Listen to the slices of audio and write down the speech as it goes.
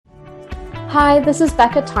Hi, this is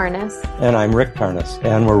Becca Tarnas. And I'm Rick Tarnas,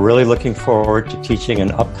 and we're really looking forward to teaching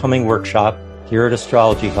an upcoming workshop here at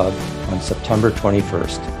Astrology Hub on September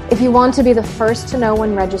 21st. If you want to be the first to know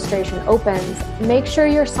when registration opens, make sure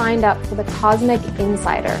you're signed up for the Cosmic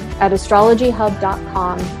Insider at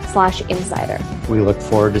astrologyhub.com/insider. We look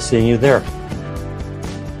forward to seeing you there.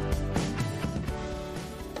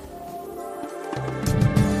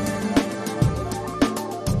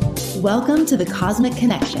 Welcome to the Cosmic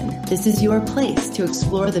Connection. This is your place to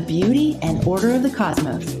explore the beauty and order of the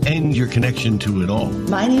cosmos. And your connection to it all.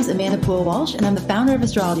 My name is Amanda Poole-Walsh, and I'm the founder of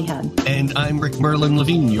Astrology Hub. And I'm Rick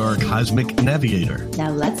Levine, your cosmic navigator. Now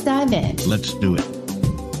let's dive in. Let's do it.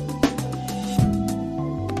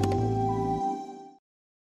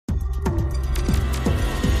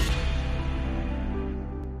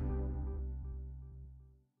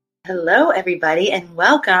 Hello, everybody, and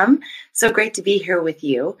welcome. So great to be here with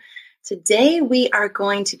you. Today, we are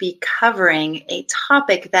going to be covering a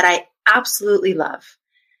topic that I absolutely love.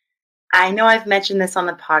 I know I've mentioned this on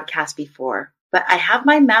the podcast before, but I have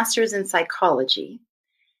my master's in psychology,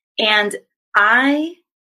 and I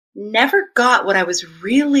never got what I was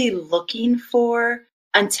really looking for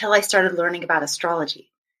until I started learning about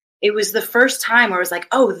astrology. It was the first time where I was like,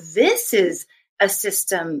 oh, this is a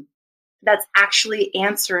system that's actually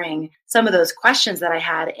answering some of those questions that I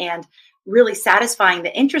had and really satisfying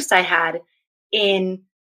the interest I had in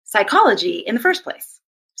psychology in the first place.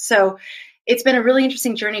 So it's been a really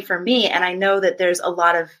interesting journey for me. And I know that there's a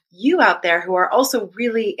lot of you out there who are also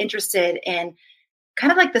really interested in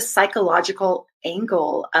kind of like the psychological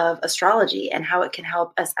angle of astrology and how it can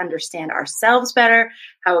help us understand ourselves better,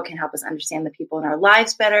 how it can help us understand the people in our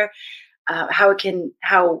lives better, how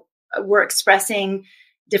we're expressing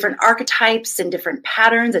different archetypes and different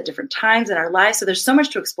patterns at different times in our lives. So there's so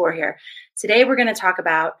much to explore here. Today, we're going to talk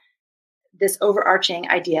about this overarching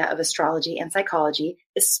idea of astrology and psychology,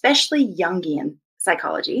 especially Jungian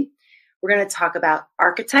psychology. We're going to talk about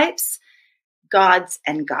archetypes, gods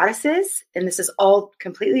and goddesses, and this is all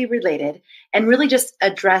completely related, and really just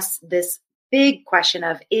address this big question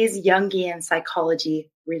of, is Jungian psychology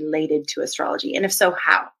related to astrology? And if so,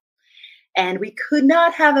 how? And we could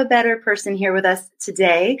not have a better person here with us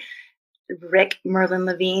today, Rick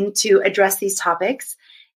Levine, to address these topics.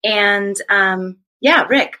 And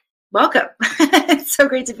Rick, welcome. It's so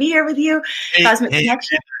great to be here with you. Cosmic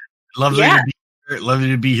Connection. Lovely to be here.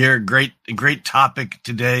 Lovely to be here. Great topic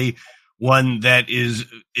today. One that is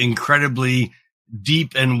incredibly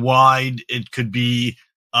deep and wide. It could be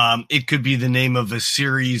the name of a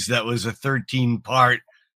series that was a 13-part,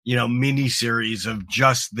 mini series of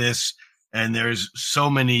just this. And there's so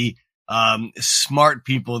many smart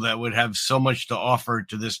people that would have so much to offer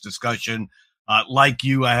to this discussion. Like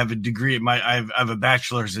you, I have a degree. I have a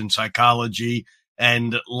bachelor's in psychology,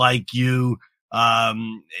 and like you,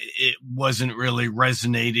 it wasn't really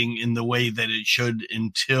resonating in the way that it should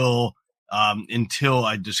until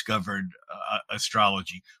I discovered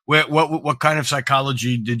astrology. What kind of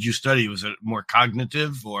psychology did you study? Was it more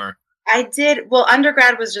cognitive or? I did. Well,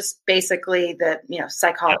 undergrad was just basically the,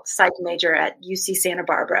 psych major at UC Santa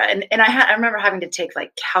Barbara. And I remember having to take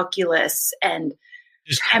like calculus and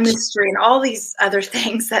chemistry and all these other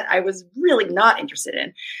things that I was really not interested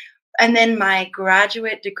in. And then my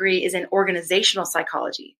graduate degree is in organizational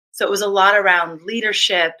psychology. So it was a lot around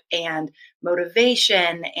leadership and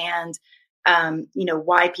motivation and,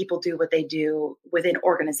 why people do what they do within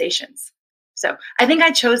organizations. So I think I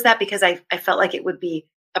chose that because I felt like it would be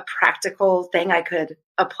a practical thing I could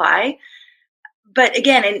apply. But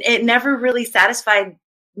again, it never really satisfied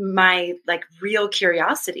my like real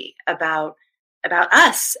curiosity about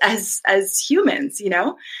us as humans,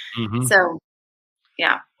 Mm-hmm. So,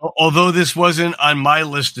 yeah. Although this wasn't on my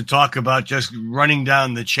list to talk about, just running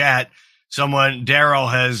down the chat, Daryl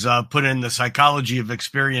has put in The Psychology of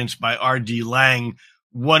Experience by R.D. Laing,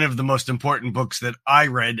 one of the most important books that I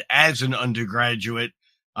read as an undergraduate.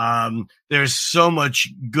 There's so much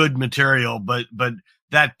good material, but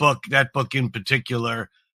that book in particular,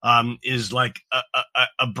 is like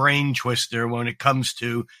a brain twister when it comes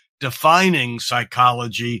to defining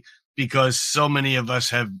psychology, because so many of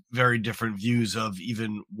us have very different views of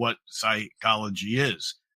even what psychology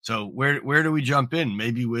is. So where do we jump in?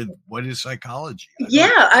 Maybe with what is psychology?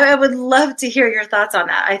 I would love to hear your thoughts on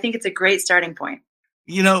that. I think it's a great starting point.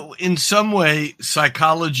 In some way,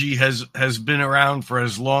 psychology has been around for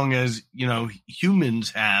as long as,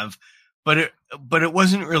 humans have, but it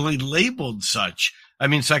wasn't really labeled such. I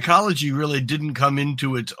mean, psychology really didn't come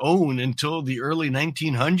into its own until the early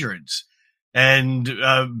 1900s. And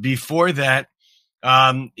before that,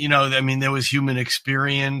 there was human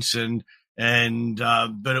experience and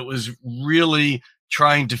but it was really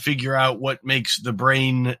trying to figure out what makes the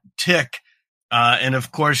brain tick. And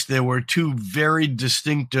of course, there were two very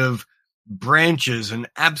distinctive branches, an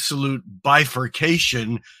absolute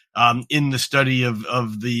bifurcation in the study of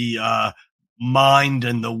the mind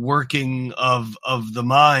and the working of the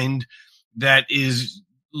mind that is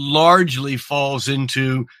largely falls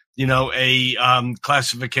into, a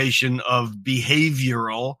classification of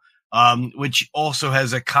behavioral, which also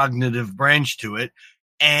has a cognitive branch to it,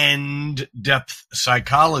 and depth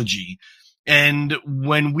psychology. And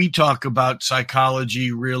when we talk about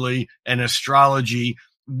psychology, really, and astrology,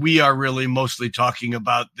 we are really mostly talking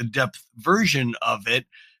about the depth version of it.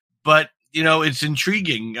 But, it's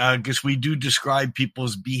intriguing because we do describe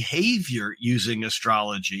people's behavior using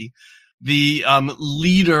astrology. The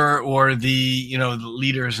leader, or the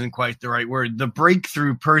leader isn't quite the right word, the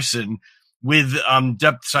breakthrough person with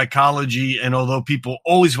depth psychology. And although people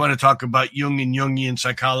always want to talk about Jung and Jungian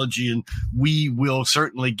psychology, and we will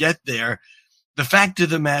certainly get there, the fact of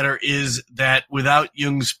the matter is that without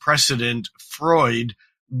Jung's precedent, Freud,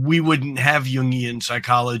 we wouldn't have Jungian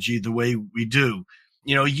psychology the way we do.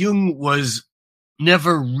 Jung was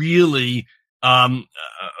never really,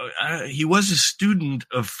 he was a student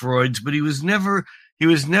of Freud's, but he was never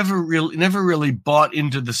really bought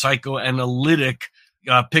into the psychoanalytic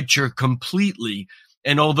picture completely.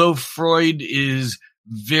 And although Freud is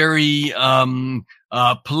very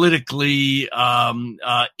politically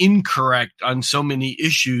incorrect on so many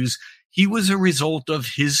issues, he was a result of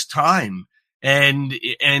his time, and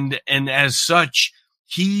as such,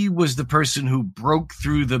 he was the person who broke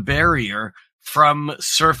through the barrier from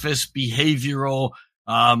surface behavioral,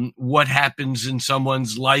 what happens in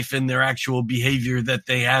someone's life and their actual behavior that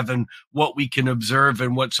they have, and what we can observe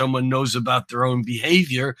and what someone knows about their own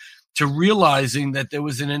behavior, to realizing that there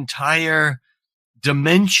was an entire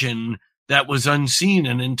dimension that was unseen,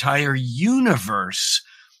 an entire universe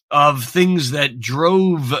of things that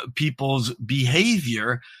drove people's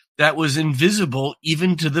behavior that was invisible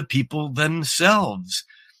even to the people themselves.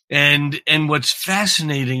 And what's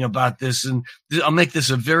fascinating about this, and I'll make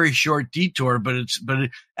this a very short detour, but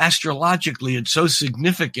astrologically it's so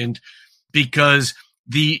significant because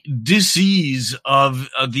the disease of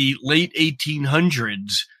the late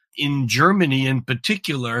 1800s in Germany in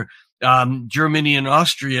particular, Germany and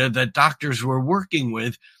Austria, that doctors were working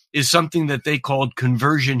with, is something that they called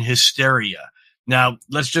conversion hysteria. Now,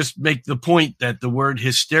 let's just make the point that the word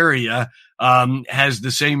hysteria has the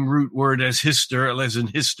same root word as as in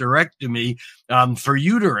hysterectomy, for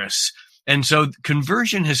uterus. And so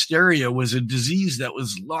conversion hysteria was a disease that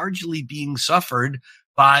was largely being suffered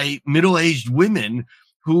by middle-aged women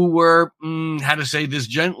who were, how to say this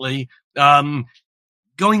gently,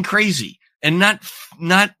 going crazy. And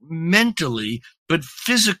not mentally, but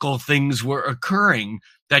physical things were occurring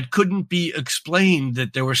that couldn't be explained,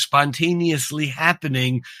 that they were spontaneously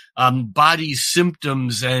happening, body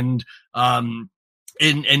symptoms and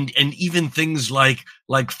even things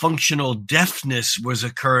like functional deafness was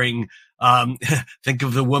occurring. Think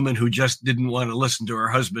of the woman who just didn't want to listen to her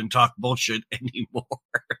husband talk bullshit anymore.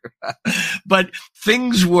 But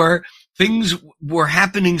things were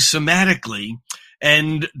happening somatically.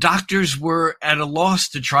 And doctors were at a loss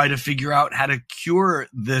to try to figure out how to cure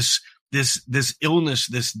this illness,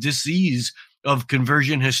 this disease of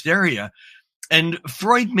conversion hysteria. And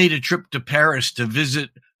Freud made a trip to Paris to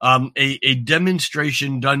visit a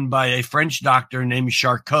demonstration done by a French doctor named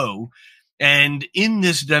Charcot. And in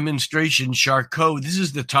this demonstration, Charcot, this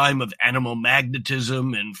is the time of animal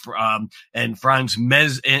magnetism and Franz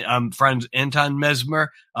Anton Mesmer,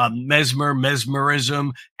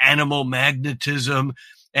 mesmerism, animal magnetism.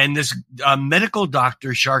 And this medical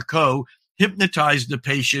doctor, Charcot, hypnotized the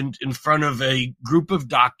patient in front of a group of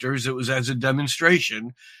doctors. It was as a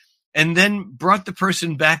demonstration, and then brought the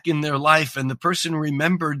person back in their life. And the person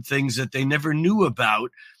remembered things that they never knew about.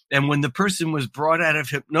 And when the person was brought out of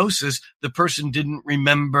hypnosis, the person didn't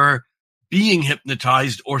remember being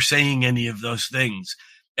hypnotized or saying any of those things.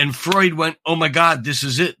 And Freud went, oh my God, this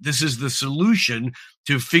is it. This is the solution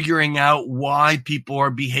to figuring out why people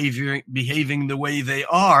are behaving the way they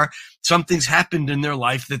are. Something's happened in their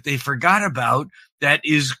life that they forgot about that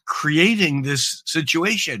is creating this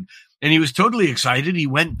situation. And he was totally excited. He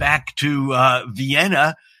went back to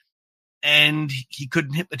Vienna, and he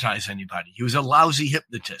couldn't hypnotize anybody. He was a lousy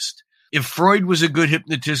hypnotist. If Freud was a good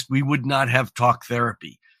hypnotist, we would not have talk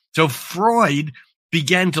therapy. So Freud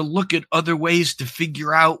began to look at other ways to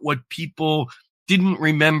figure out what people didn't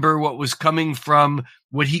remember, what was coming from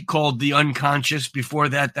what he called the unconscious. Before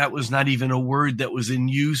that, that was not even a word that was in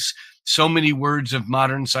use. So many words of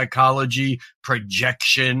modern psychology,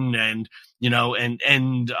 projection and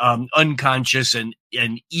and unconscious and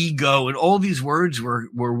ego, and all these words were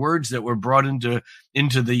words that were brought into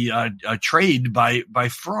the trade by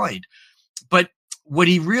Freud. But what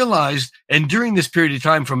he realized, and during this period of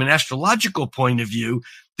time, from an astrological point of view,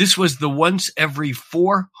 this was the once every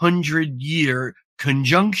 400 year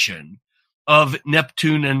conjunction of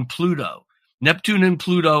Neptune and Pluto. Neptune and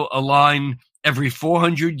Pluto align every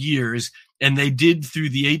 400 years, and they did through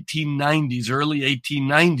the 1890s, early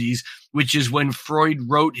 1890s, which is when Freud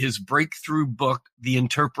wrote his breakthrough book, The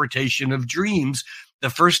Interpretation of Dreams, the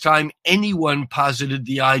first time anyone posited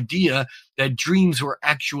the idea that dreams were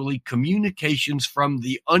actually communications from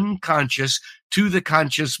the unconscious to the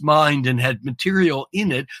conscious mind and had material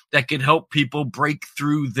in it that could help people break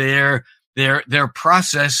through their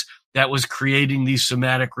process that was creating these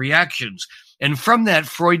somatic reactions. And from that,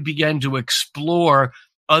 Freud began to explore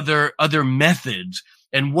other methods.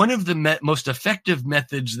 And one of the most effective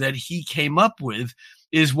methods that he came up with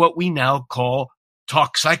is what we now call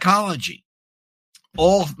talk psychology.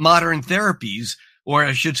 All modern therapies, or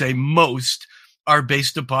I should say most, are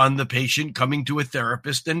based upon the patient coming to a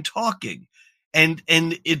therapist and talking. And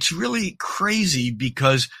it's really crazy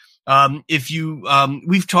because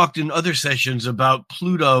we've talked in other sessions about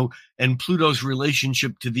Pluto and Pluto's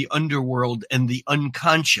relationship to the underworld and the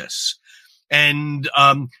unconscious. And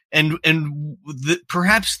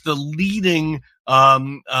perhaps the leading,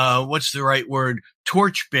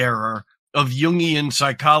 torchbearer of Jungian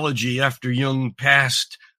psychology after Jung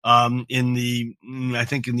passed, in the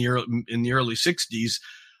early 60s,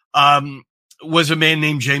 was a man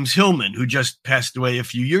named James Hillman, who just passed away a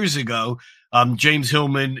few years ago. James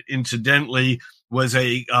Hillman, incidentally, was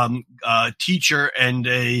a teacher and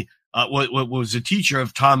was a teacher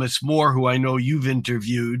of Thomas More, who I know you've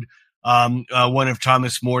interviewed. One of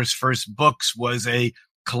Thomas More's first books was a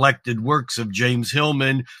collected works of James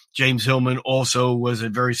Hillman. James Hillman also was a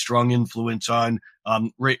very strong influence on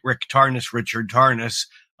Richard Tarnas,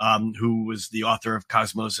 who was the author of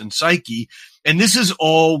Cosmos and Psyche. And this is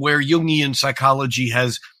all where Jungian psychology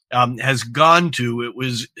has gone to. It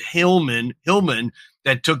was Hillman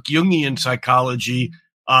that took Jungian psychology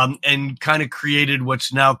and kind of created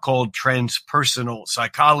what's now called transpersonal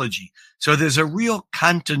psychology. So there's a real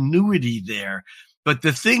continuity there. But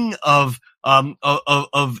the thing of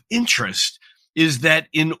interest is that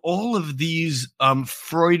in all of these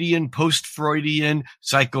Freudian, post-Freudian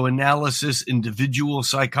psychoanalysis, individual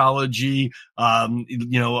psychology,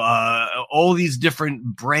 all these different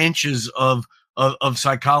branches of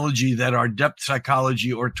psychology that are depth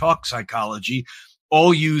psychology or talk psychology,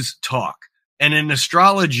 all use talk. And in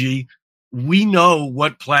astrology, we know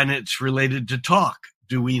what planet's related to talk,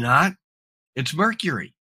 do we not? It's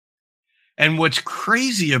Mercury. And what's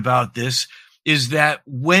crazy about this is that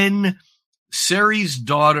when Ceres'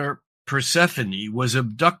 daughter Persephone was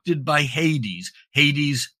abducted by Hades,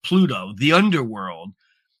 Pluto, the underworld,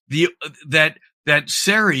 that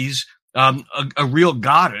Ceres, a real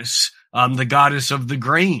goddess, the goddess of the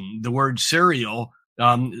grain, the word cereal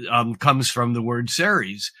comes from the word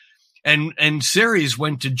Ceres. And Ceres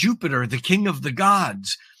went to Jupiter, the king of the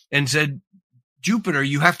gods, and said, Jupiter,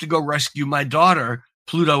 you have to go rescue my daughter.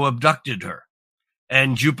 Pluto abducted her.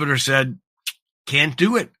 And Jupiter said, can't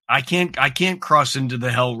do it. I can't cross into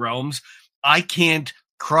the hell realms. I can't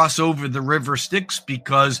cross over the river Styx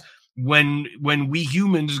because when we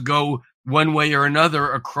humans go one way or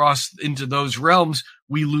another across into those realms,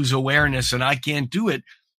 we lose awareness, and I can't do it.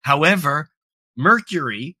 However,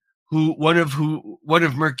 Mercury, one of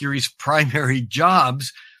Mercury's primary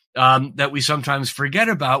jobs that we sometimes forget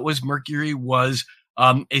about was Mercury was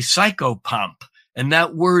a psychopomp. And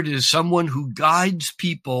that word is someone who guides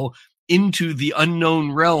people into the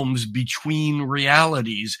unknown realms between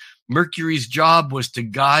realities. Mercury's job was to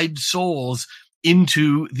guide souls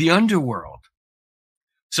into the underworld.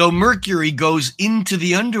 So Mercury goes into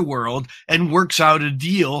the underworld and works out a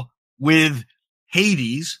deal with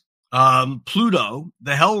Hades, Pluto,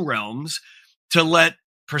 the hell realms, to let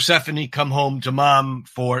Persephone come home to mom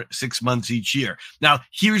for 6 months each year. Now,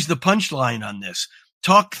 here's the punchline on this.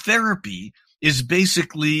 Talk therapy is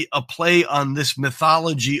basically a play on this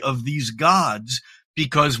mythology of these gods,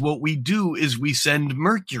 because what we do is we send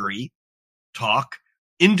Mercury, talk,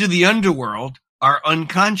 into the underworld, our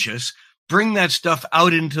unconscious, bring that stuff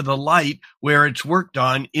out into the light where it's worked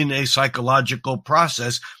on in a psychological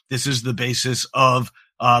process. This is the basis of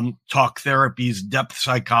talk therapies, depth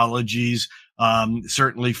psychologies,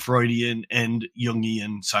 certainly Freudian and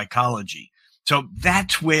Jungian psychology. So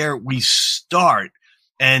that's where we start.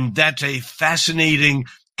 And that's a fascinating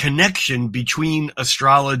connection between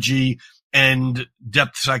astrology and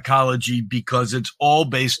depth psychology because it's all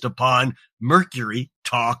based upon Mercury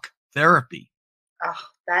talk therapy. Oh,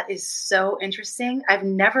 that is so interesting. I've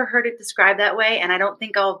never heard it described that way, and I don't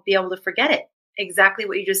think I'll be able to forget it. Exactly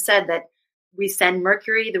what you just said, that we send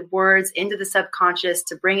Mercury, the words, into the subconscious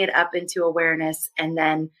to bring it up into awareness, and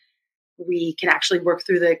then we can actually work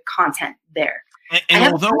through the content there.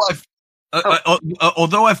 And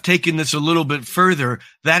although I've taken this a little bit further,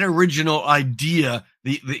 that original idea,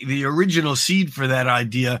 the original seed for that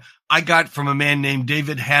idea, I got from a man named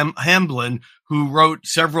David Hamblin, who wrote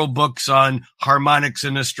several books on harmonics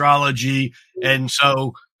and astrology. And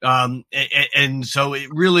so it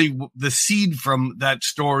really, the seed from that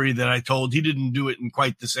story that I told, he didn't do it in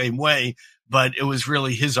quite the same way, but it was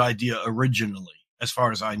really his idea originally, as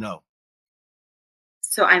far as I know.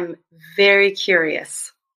 So I'm very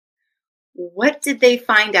curious. What did they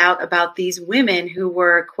find out about these women who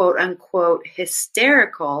were quote unquote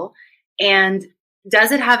hysterical? And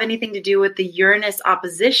does it have anything to do with the Uranus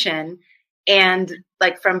opposition? And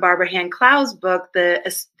like from Barbara Hand Clow's book, the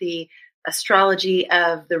astrology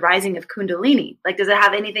of the rising of Kundalini, like, does it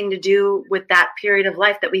have anything to do with that period of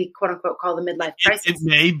life that we quote unquote call the midlife crisis? It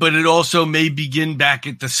may, but it also may begin back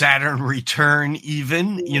at the Saturn return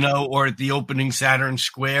even, or at the opening Saturn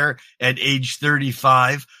square at age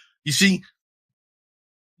 35. You see,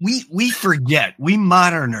 we forget, we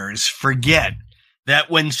moderners forget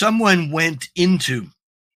that when someone went into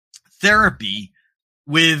therapy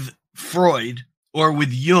with Freud or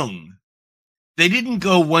with Jung, they didn't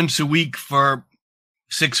go once a week for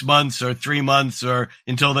 6 months or 3 months or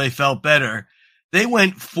until they felt better. They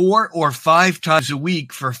went 4 or 5 times a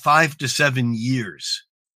week for 5 to 7 years.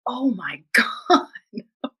 Oh my God.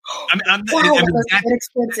 That's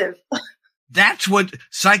expensive. That's what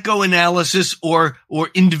psychoanalysis or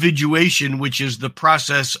individuation, which is the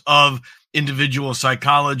process of individual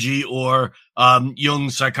psychology, or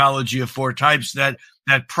Jung's psychology of 4 types, that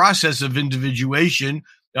process of individuation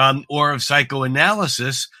or of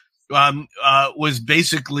psychoanalysis was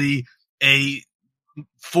basically a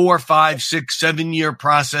 4, 5, 6, 7 year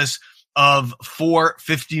process of 4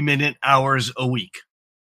 50-minute hours a week.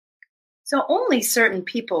 So only certain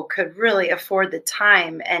people could really afford the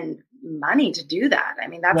time and money to do that. I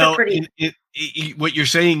mean, that's a pretty... what you're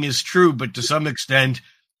saying is true, but to some extent,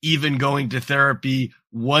 even going to therapy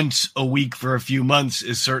once a week for a few months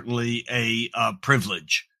is certainly a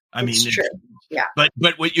privilege. It's true. Yeah. But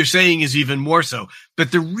what you're saying is even more so.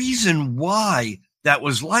 But the reason why that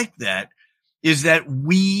was like that is that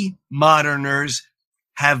we moderners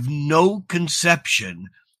have no conception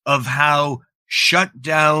of how shut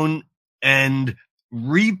down and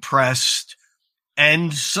repressed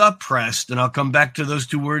and suppressed, and I'll come back to those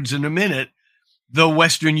 2 words in a minute, the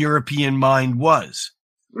Western European mind was.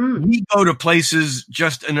 We go to places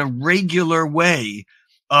just in a regular way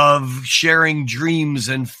of sharing dreams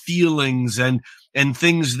and feelings and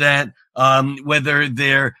things that, whether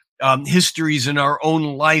they're histories in our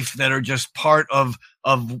own life that are just part of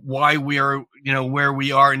why we are, where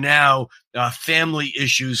we are now, family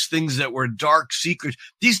issues, things that were dark secrets.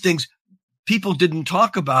 These things people didn't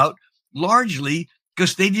talk about, largely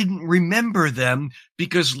because they didn't remember them,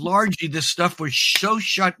 because largely this stuff was so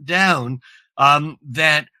shut down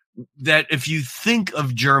that if you think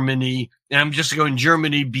of Germany, and I'm just going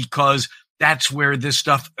Germany because that's where this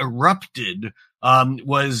stuff erupted,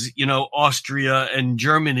 was, Austria and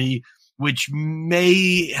Germany, which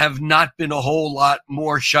may have not been a whole lot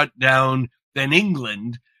more shut down than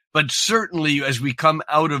England. But certainly as we come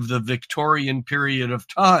out of the Victorian period of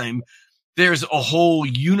time, there's a whole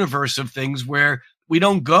universe of things where we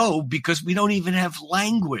don't go because we don't even have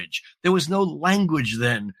language. There was no language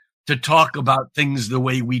then to talk about things the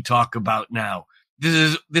way we talk about now.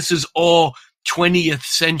 This is all 20th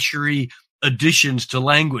century additions to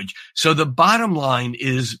language. So the bottom line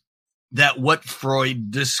is that what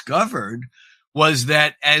Freud discovered was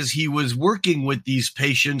that as he was working with these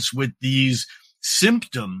patients with these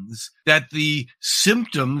symptoms, that the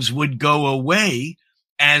symptoms would go away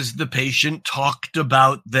as the patient talked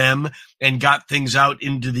about them and got things out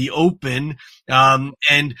into the open.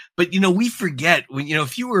 But we forget,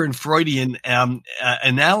 if you were in Freudian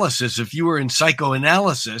analysis, if you were in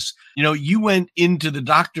psychoanalysis, you went into the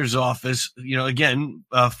doctor's office, again,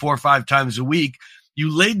 4 or 5 times a week.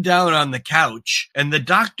 You laid down on the couch and the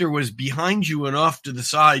doctor was behind you and off to the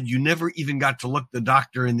side. You never even got to look the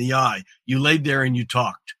doctor in the eye. You laid there and you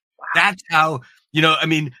talked. Wow. That's how,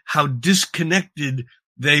 how disconnected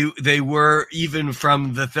they were even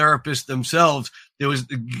from the therapist themselves. There was,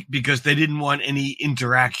 because they didn't want any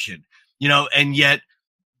interaction, and yet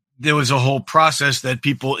there was a whole process that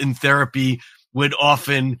people in therapy would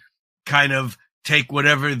often kind of take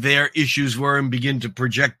whatever their issues were and begin to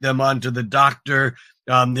project them onto the doctor.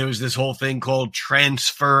 There was this whole thing called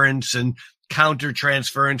transference and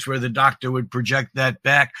countertransference, where the doctor would project that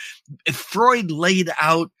back. Freud laid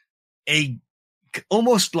out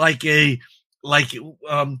almost like a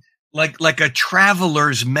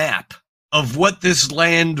traveler's map of what this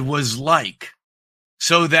land was like,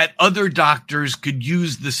 so that other doctors could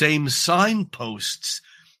use the same signposts.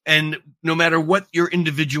 And no matter what your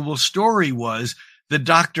individual story was, the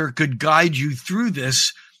doctor could guide you through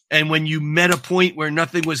this. And when you met a point where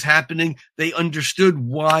nothing was happening, they understood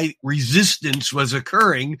why resistance was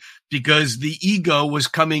occurring, because the ego was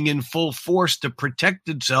coming in full force to protect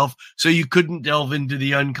itself. So you couldn't delve into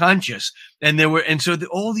the unconscious.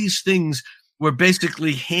 All these things were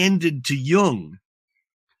basically handed to Jung,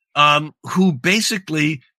 who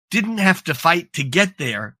basically didn't have to fight to get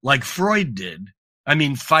there like Freud did. I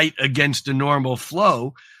mean, fight against a normal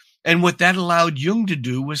flow. And what that allowed Jung to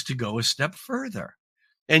do was to go a step further.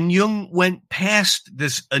 And Jung went past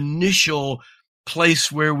this initial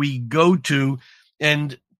place where we go to,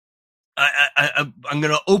 and I'm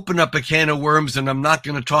going to open up a can of worms, and I'm not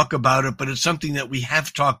going to talk about it, but it's something that we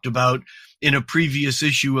have talked about in a previous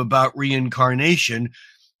issue about reincarnation,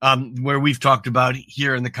 where we've talked about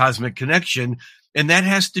here in the Cosmic Connection. And that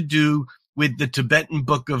has to do with the Tibetan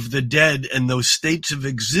Book of the Dead and those states of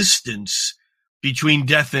existence between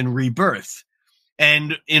death and rebirth.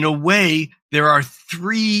 And in a way, there are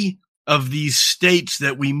three of these states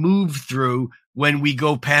that we move through when we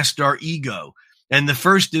go past our ego. And the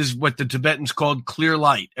first is what the Tibetans called clear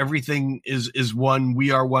light. Everything is one.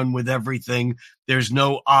 We are one with everything. There's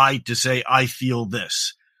no I to say, I feel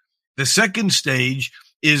this. The second stage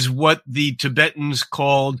is what the Tibetans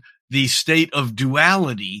called the state of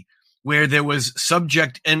duality, where there was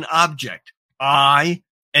subject and object, I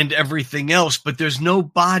and everything else, but there's no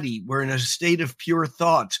body. We're in a state of pure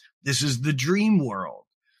thoughts. This is the dream world.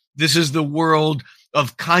 This is the world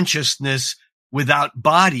of consciousness without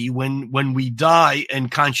body. When we die and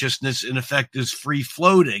consciousness in effect is free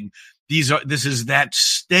floating, this is that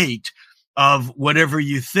state of whatever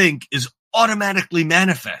you think is automatically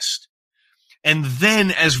manifest. And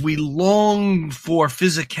then as we long for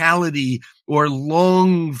physicality or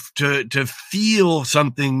long to feel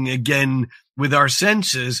something again with our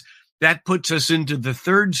senses, that puts us into the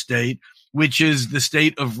third state, which is the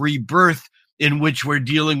state of rebirth, in which we're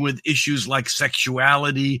dealing with issues like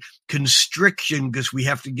sexuality, constriction, because we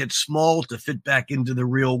have to get small to fit back into the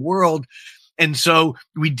real world. And so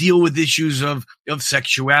we deal with issues of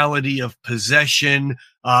sexuality, of possession,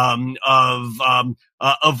 of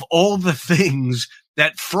all the things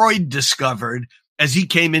that Freud discovered as he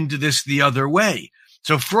came into this the other way.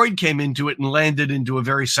 So Freud came into it and landed into a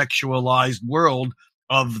very sexualized world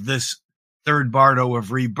of this third bardo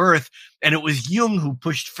of rebirth. And it was Jung who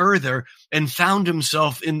pushed further and found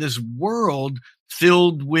himself in this world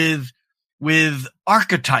filled with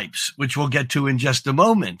archetypes, which we'll get to in just a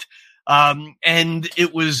moment. And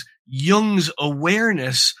it was Jung's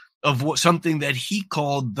awareness of something that he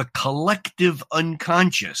called the collective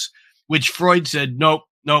unconscious, which Freud said, nope,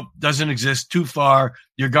 doesn't exist, too far.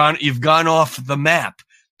 You've gone off the map,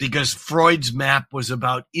 because Freud's map was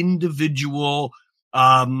about individual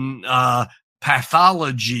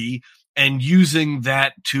pathology and using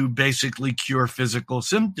that to basically cure physical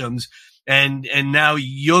symptoms. And now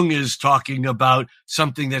Jung is talking about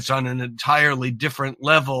something that's on an entirely different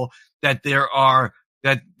level, that there are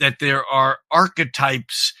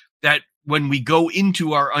archetypes that when we go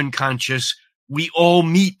into our unconscious, we all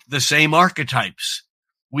meet the same archetypes.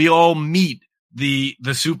 We all meet the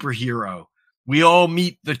superhero. We all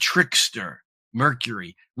meet the trickster,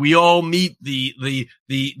 Mercury. We all meet the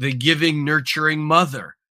giving, nurturing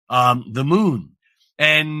mother, the moon.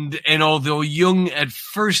 And although Jung at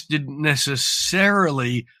first didn't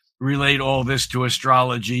necessarily relate all this to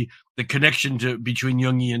astrology, the connection between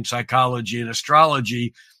Jungian psychology and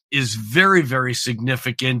astrology is very, very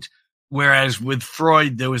significant. Whereas with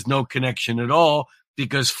Freud, there was no connection at all,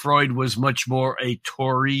 because Freud was much more a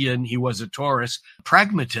Taurian. He was a Taurus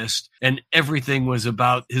pragmatist, and everything was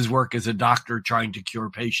about his work as a doctor trying to cure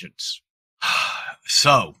patients.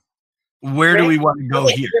 So where do we want to go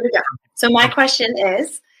here? Here we go. So my question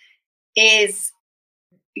is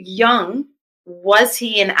Jung, was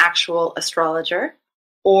he an actual astrologer,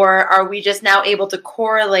 or are we just now able to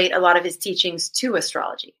correlate a lot of his teachings to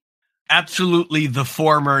astrology? Absolutely the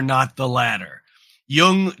former, not the latter.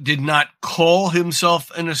 Jung did not call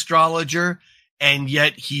himself an astrologer, and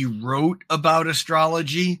yet he wrote about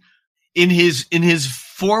astrology. In his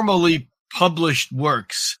formally published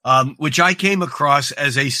works, which I came across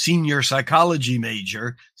as a senior psychology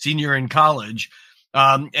major, senior in college.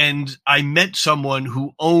 And I met someone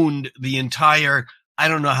who owned the entire, I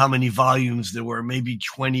don't know how many volumes there were, maybe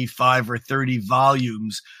 25 or 30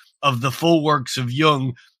 volumes of the full works of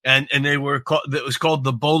Jung. And they were called, it was called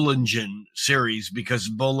the Bollingen series because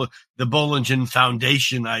the Bollingen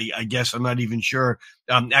Foundation, I guess, I'm not even sure,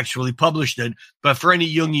 actually published it. But for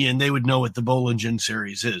any Jungian, they would know what the Bollingen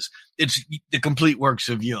series is. It's the complete works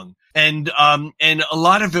of Jung. And a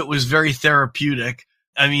lot of it was very therapeutic.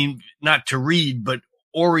 I mean, not to read, but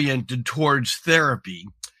oriented towards therapy.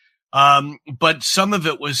 But some of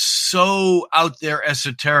it was so out there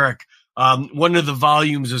esoteric. One of the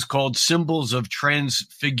volumes is called Symbols of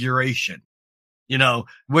Transfiguration. You know,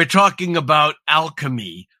 we're talking about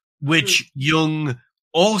alchemy, which Jung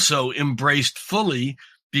also embraced fully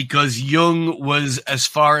because Jung was, as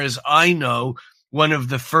far as I know, one of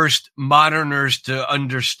the first moderners to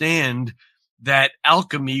understand that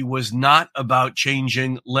alchemy was not about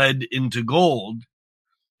changing lead into gold.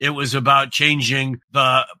 It was about changing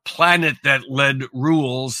the planet that lead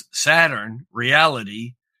rules, Saturn,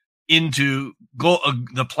 reality, into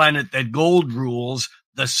the planet that gold rules,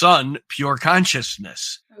 the sun, pure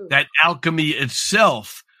consciousness. That alchemy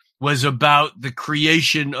itself was about the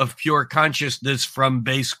creation of pure consciousness from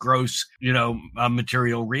base, gross,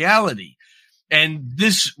 material reality. And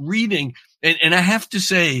this reading, and I have to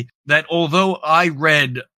say that although I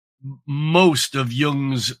read most of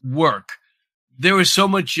Jung's work, there was so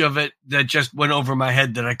much of it that just went over my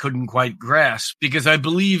head that I couldn't quite grasp, because I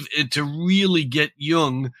believe to really get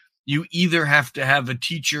Jung, you either have to have a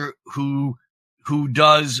teacher who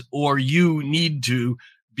does, or you need to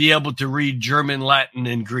be able to read German, Latin,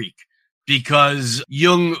 and Greek, because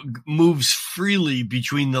Jung moves freely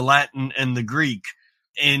between the Latin and the Greek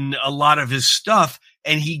in a lot of his stuff.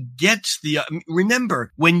 And he gets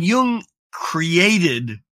remember, when Jung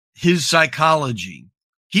created his psychology,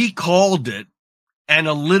 he called it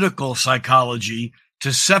analytical psychology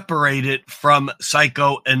to separate it from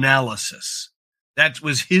psychoanalysis. That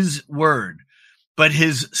was his word. But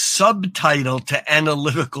his subtitle to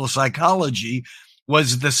analytical psychology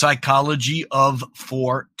was the psychology of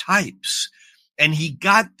 4 types. And he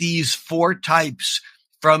got these 4 types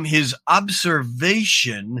from his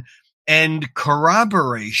observation and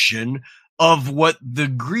corroboration of what the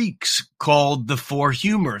Greeks called the 4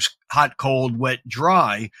 humors, hot, cold, wet,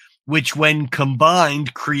 dry, which when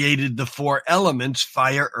combined created the 4 elements,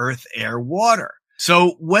 fire, earth, air, water.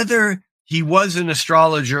 So whether he was an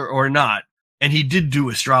astrologer or not, and he did do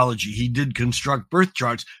astrology, he did construct birth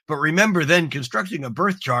charts, but remember then constructing a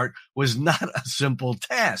birth chart was not a simple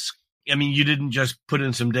task. I mean, you didn't just put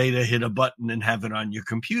in some data, hit a button, and have it on your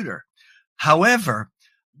computer. However,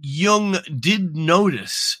 Jung did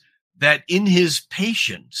notice that in his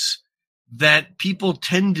patients, that people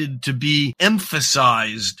tended to be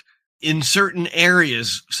emphasized in certain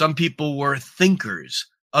areas. Some people were thinkers.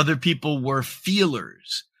 Other people were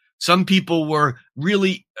feelers. Some people were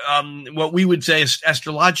really, what we would say is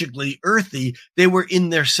astrologically earthy. They were in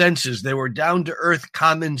their senses. They were down to earth,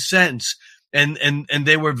 common sense, and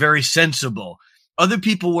they were very sensible. Other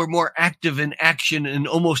people were more active in action and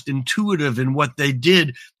almost intuitive in what they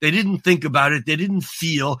did. They didn't think about it. They didn't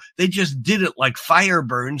feel. They just did it like fire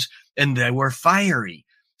burns, and they were fiery.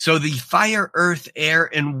 So the fire, earth, air,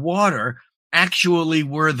 and water actually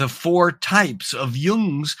were the 4 types of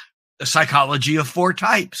Jung's psychology of 4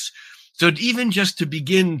 types. So even just to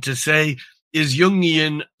begin to say, is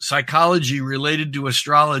Jungian psychology related to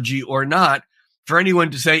astrology or not? For anyone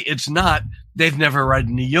to say it's not, they've never read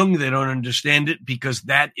any Jung. They don't understand it, because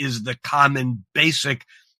that is the common basic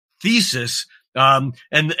thesis. And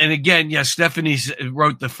again, yes, Stephanie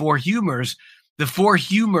wrote the 4 humors. The 4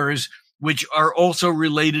 humors, which are also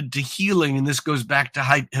related to healing. And this goes back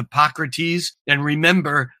to Hippocrates. And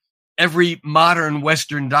remember, every modern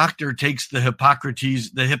Western doctor takes the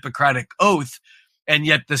Hippocratic Oath. And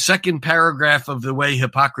yet the second paragraph of the way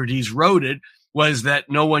Hippocrates wrote it was that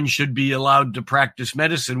no one should be allowed to practice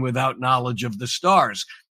medicine without knowledge of the stars.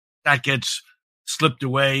 That gets slipped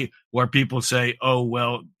away, where people say, oh,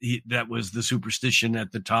 well, that was the superstition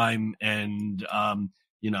at the time. And, and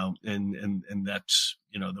that's,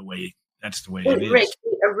 the way, that's the way it is. Rick,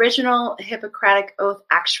 the original Hippocratic Oath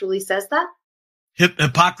actually says that?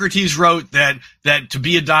 Hippocrates wrote that to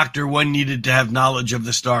be a doctor, one needed to have knowledge of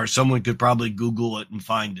the stars. Someone could probably Google it and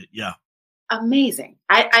find it. Yeah. Amazing.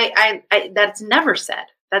 I that's never said.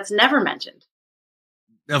 That's never mentioned.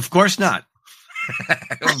 Of course not.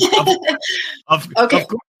 Okay. Of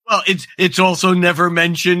course. Well, it's also never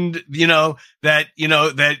mentioned, that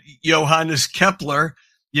Johannes Kepler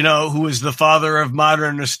who is the father of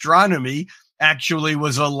modern astronomy, actually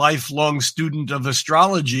was a lifelong student of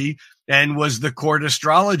astrology and was the court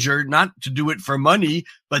astrologer, not to do it for money,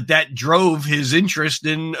 but that drove his interest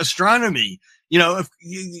in astronomy.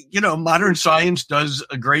 Modern science does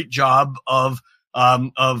a great job of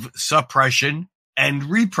suppression and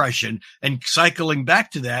repression. And cycling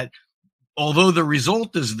back to that, although the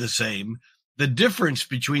result is the same, the difference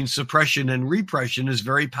between suppression and repression is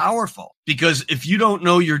very powerful, because if you don't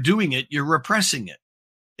know you're doing it, you're repressing it.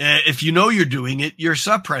 If you know you're doing it, you're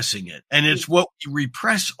suppressing it. And it's what we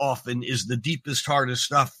repress often is the deepest, hardest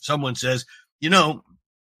stuff. Someone says, don't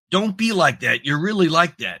be like that. You're really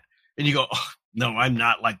like that. And you go, oh, no, I'm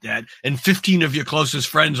not like that. And 15 of your closest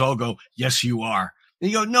friends all go, yes, you are. And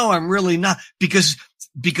you go, no, I'm really not, because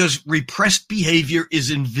repressed behavior is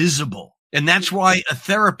invisible. And that's why a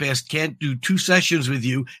therapist can't do 2 sessions with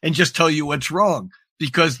you and just tell you what's wrong,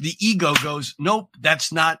 because the ego goes, nope,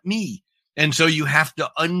 that's not me. And so you have to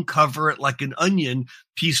uncover it like an onion,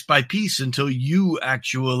 piece by piece, until you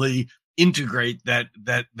actually integrate that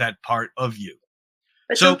part of you.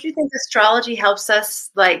 But don't you think astrology helps us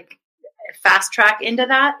fast track into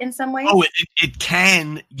that in some ways? Oh, it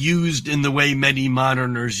can, used in the way many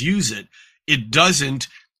moderners use it. It doesn't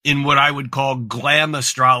in what I would call glam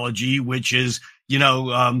astrology, which is,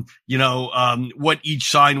 what each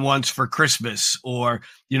sign wants for Christmas, or,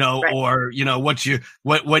 right. Or,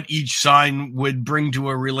 what each sign would bring to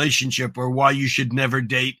a relationship, or why you should never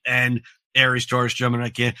date, and Aries, Taurus, Gemini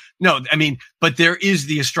can't. No, I mean, but there is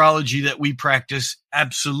the astrology that we practice.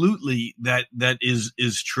 Absolutely. That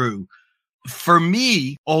is true. For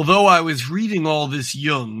me, although I was reading all this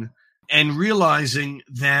Jung and realizing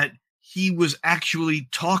that he was actually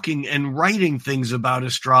talking and writing things about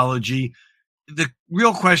astrology, the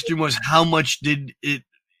real question was, how much did it,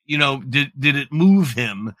 did it move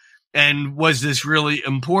him? And was this really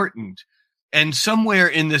important? And somewhere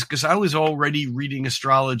in this, because I was already reading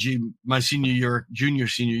astrology my junior,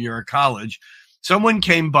 senior year of college, someone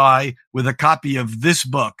came by with a copy of this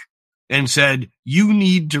book and said, you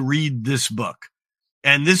need to read this book.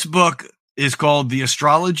 And this book is called The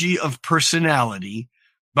Astrology of Personality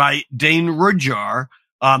by Dane Rudhyar,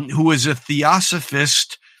 who is a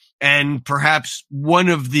theosophist and perhaps one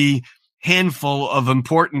of the handful of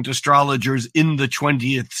important astrologers in the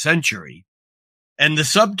 20th century. And the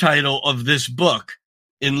subtitle of this book,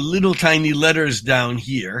 in little tiny letters down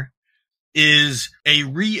here, is A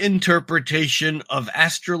Reinterpretation of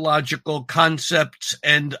Astrological Concepts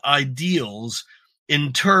and Ideals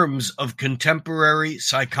in Terms of Contemporary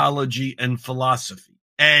Psychology and Philosophy.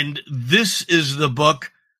 And this is the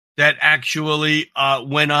book that actually,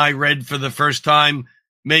 when I read for the first time,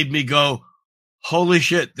 made me go, holy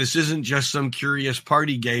shit, this isn't just some curious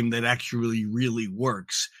party game that actually really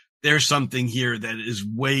works. There's something here that is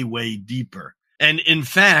way, way deeper. And in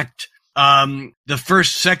fact, the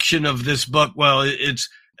first section of this book, it's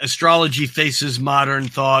Astrology Faces Modern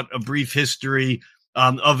Thought, A Brief History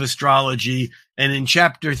of Astrology. And in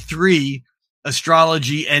chapter 3,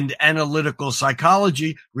 Astrology and Analytical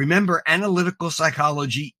Psychology. Remember, analytical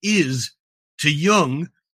psychology is to Jung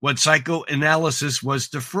what psychoanalysis was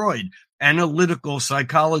to Freud. Analytical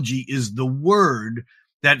psychology is the word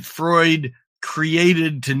that Freud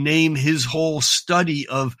created to name his whole study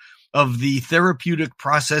of the therapeutic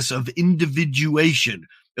process of individuation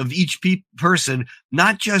of each person,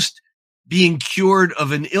 not just being cured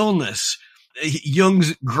of an illness.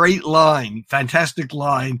 Jung's great line, fantastic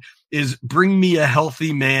line, is bring me a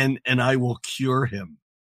healthy man and I will cure him.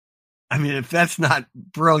 I mean, if that's not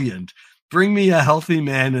brilliant, bring me a healthy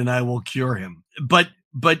man and I will cure him. But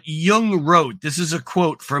Jung wrote, this is a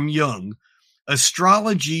quote from Jung,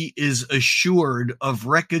 astrology is assured of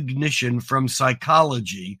recognition from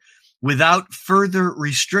psychology without further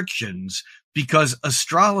restrictions because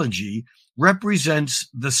astrology represents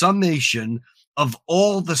the summation of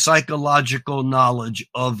all the psychological knowledge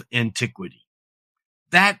of antiquity.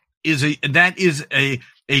 That is a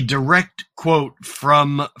direct quote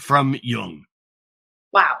from Jung.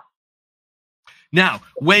 Wow. Now,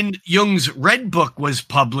 when Jung's Red Book was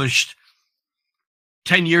published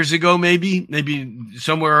 10 years ago, maybe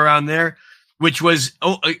somewhere around there, which was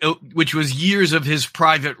years of his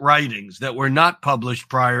private writings that were not published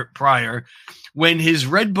prior. When his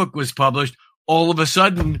Red Book was published, all of a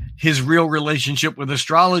sudden his real relationship with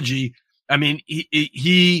astrology, I mean,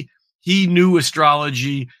 he knew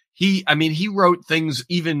astrology. He wrote things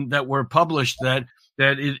even that were published that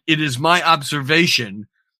it is my observation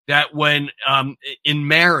that when in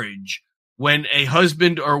marriage, when a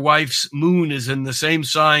husband or wife's moon is in the same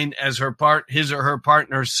sign as his or her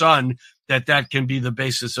partner's sun, that can be the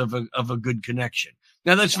basis of a good connection.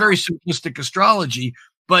 Now, that's very simplistic astrology,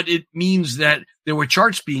 but it means that there were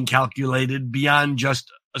charts being calculated beyond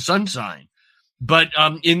just a sun sign. But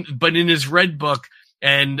in his red book,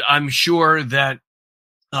 and I'm sure that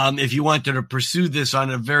if you wanted to pursue this on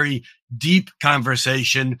a very deep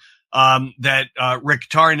conversation, that Rick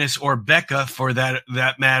Tarnas or Becca, for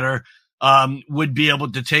that matter, would be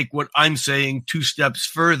able to take what I'm saying 2 steps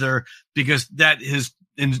further, because that has,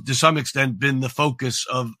 to some extent, been the focus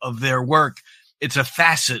of their work. It's a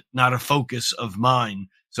facet, not a focus of mine.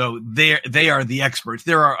 So they are the experts.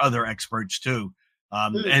 There are other experts too,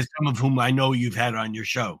 and some of whom I know you've had on your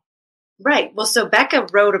show. Right. Well, so Becca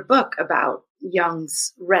wrote a book about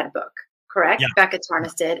Jung's red book, correct? Yeah. Becca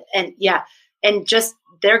Tarnas did. And just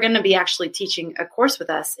they're going to be actually teaching a course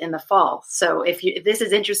with us in the fall. So if this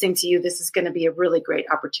is interesting to you, this is going to be a really great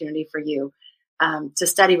opportunity for you to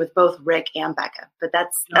study with both Rick and Becca. But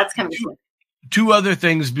that's kind of cool. 2 other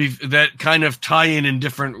things that kind of tie in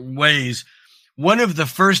different ways. One of the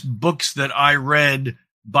first books that I read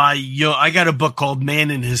by Jung, I got a book called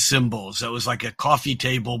Man and His Symbols. That was like a coffee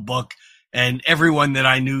table book, and everyone that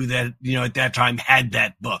I knew that, at that time had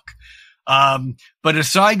that book. But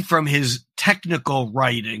aside from his technical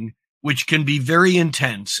writing, which can be very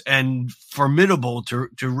intense and formidable to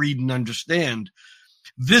read and understand,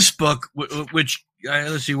 this book, which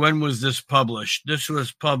let's see, when was this published? This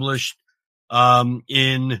was published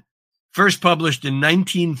first published in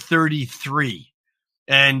 1933.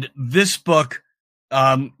 And this book,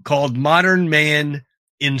 called Modern Man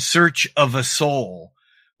in Search of a Soul,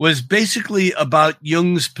 was basically about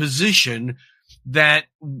Jung's position that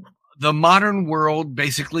the modern world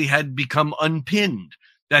basically had become unpinned,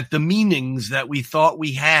 that the meanings that we thought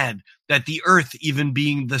we had, that the earth even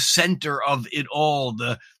being the center of it all,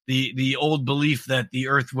 the old belief that the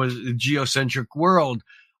earth was a geocentric world,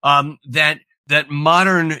 that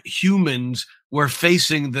modern humans were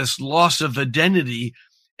facing this loss of identity.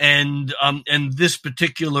 And this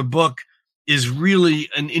particular book is really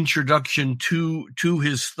an introduction to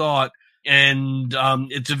his thought. And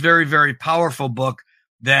it's a very, very powerful book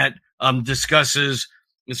that discusses,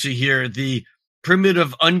 let's see here, the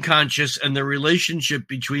primitive unconscious and the relationship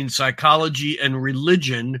between psychology and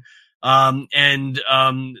religion, and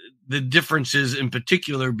the differences in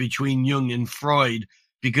particular between Jung and Freud,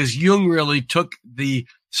 because Jung really took the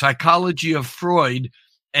psychology of Freud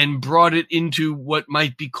and brought it into what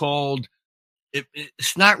might be called,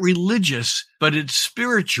 it's not religious, but it's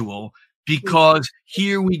spiritual, because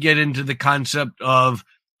here we get into the concept of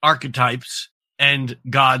archetypes and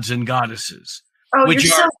gods and goddesses, which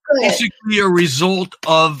are basically a result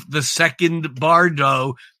of the second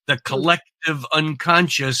bardo, the collective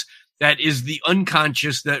unconscious, that is the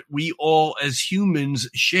unconscious that we all as humans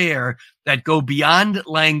share, that go beyond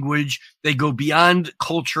language, they go beyond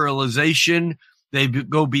culturalization, they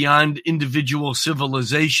go beyond individual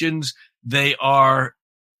civilizations. They are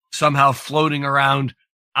somehow floating around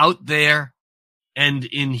out there and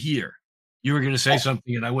in here. You were going to say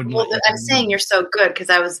something, and I wouldn't. Well, I'm saying you're so good, because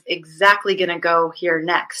I was exactly going to go here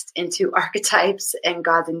next into archetypes and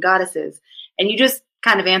gods and goddesses. And you just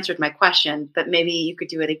kind of answered my question, but maybe you could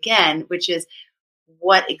do it again, which is,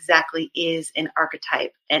 what exactly is an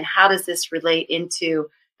archetype, and how does this relate into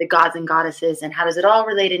the gods and goddesses, and how does it all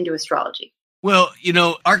relate into astrology? Well,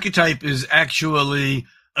 archetype is actually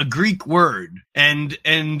a Greek word, and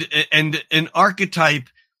an archetype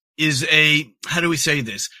is how do we say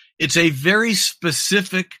this? It's a very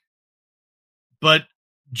specific but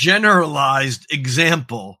generalized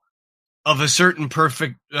example of a certain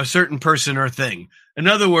person or thing. In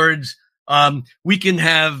other words, we can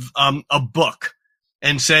have a book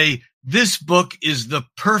and say, this book is the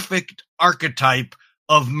perfect archetype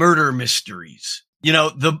of murder mysteries.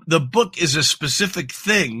 The book is a specific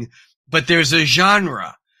thing, but there's a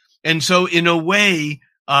genre. And so in a way,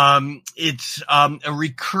 it's a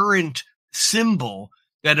recurrent symbol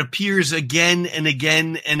that appears again and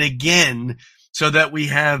again and again, so that we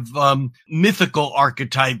have mythical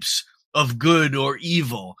archetypes of good or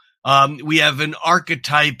evil. We have an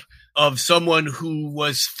archetype of someone who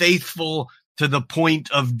was faithful to the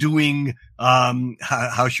point of doing,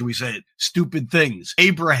 how should we say it, stupid things.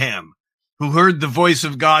 Abraham, who heard the voice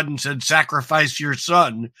of God and said, sacrifice your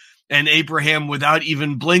son. And Abraham, without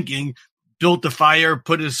even blinking, built a fire,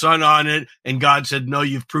 put his son on it, and God said, no,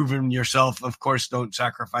 you've proven yourself. Of course, don't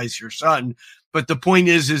sacrifice your son. But the point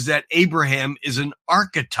is that Abraham is an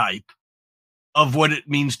archetype of what it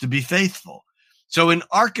means to be faithful. So an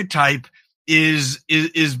archetype is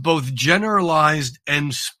both generalized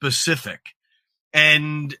and specific.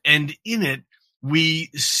 And in it, we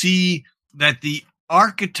see that the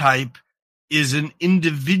archetype is an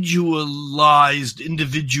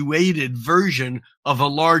individuated version of a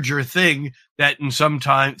larger thing that in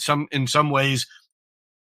some ways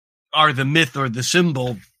are the myth or the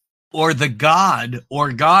symbol or the god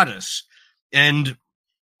or goddess. And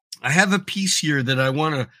I have a piece here that I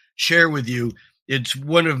want to share with you. It's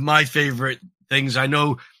one of my favorite things. I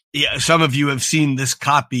know some of you have seen this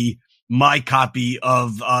copy, my copy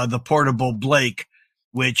of the Portable Blake,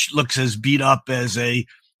 which looks as beat up as a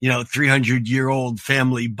 300-year-old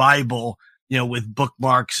family Bible, with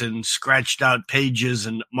bookmarks and scratched out pages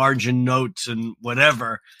and margin notes and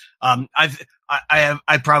whatever.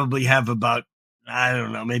 I probably have about, I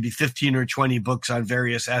don't know, maybe 15 or 20 books on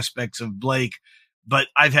various aspects of Blake, but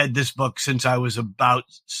I've had this book since I was about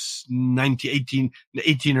 18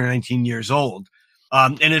 or 19 years old.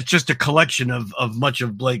 And it's just a collection of much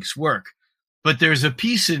of Blake's work. But there's a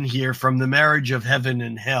piece in here from The Marriage of Heaven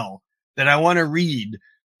and Hell that I want to read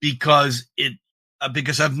because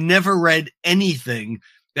I've never read anything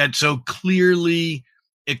that so clearly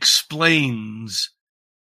explains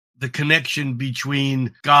the connection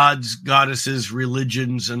between gods, goddesses,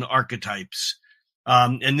 religions, and archetypes.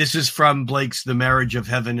 And this is from Blake's The Marriage of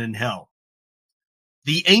Heaven and Hell.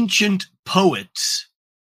 The ancient poets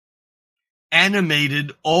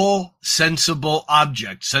animated all sensible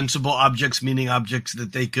objects meaning objects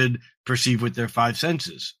that they could perceive with their five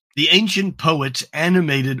senses. The ancient poets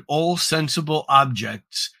animated all sensible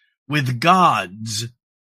objects with gods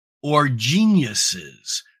or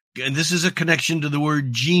geniuses. And this is a connection to the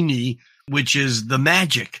word genie, which is the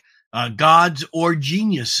magic, gods or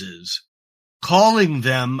geniuses, calling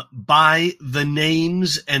them by the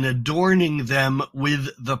names and adorning them with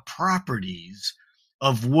the properties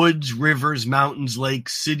of woods, rivers, mountains,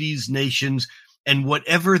 lakes, cities, nations, and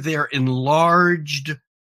whatever their enlarged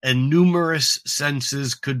and numerous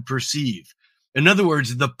senses could perceive. In other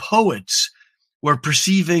words, the poets were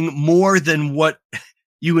perceiving more than what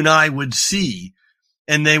you and I would see,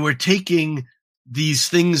 and they were taking these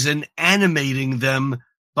things and animating them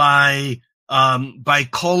by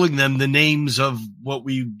calling them the names of what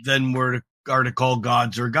we then are to call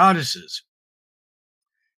gods or goddesses.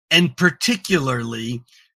 And particularly,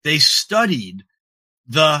 they studied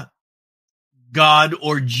the god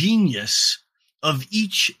or genius of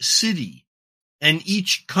each city and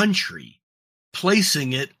each country,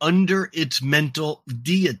 placing it under its mental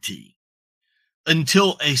deity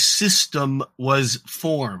until a system was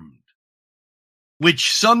formed,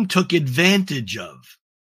 which some took advantage of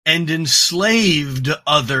and enslaved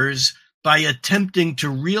others by attempting to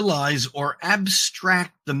realize or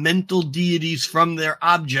abstract the mental deities from their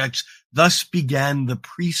objects. Thus began the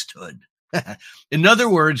priesthood. In other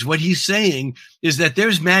words, what he's saying is that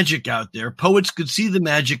there's magic out there. Poets could see the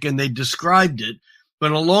magic and they described it,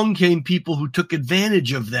 but along came people who took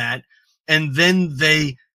advantage of that, and then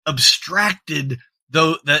they abstracted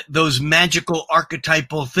those magical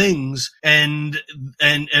archetypal things and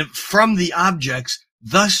from the objects.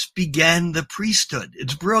 Thus began the priesthood.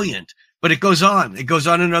 It's brilliant. But it goes on. It goes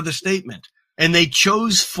on another statement. And they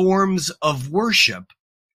chose forms of worship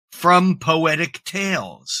from poetic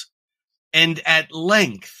tales. And at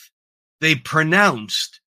length, they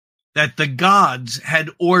pronounced that the gods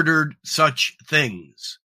had ordered such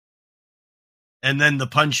things. And then the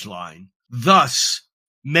punchline. Thus,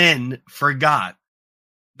 men forgot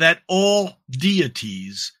that all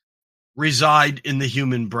deities reside in the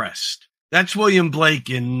human breast. That's William Blake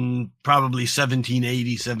in probably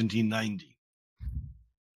 1780, 1790.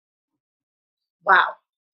 Wow.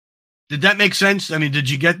 Did that make sense? I mean, did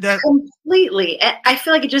you get that? Completely. I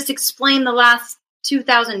feel like it just explained the last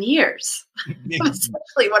 2,000 years.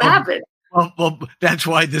 Essentially what happened. Well, that's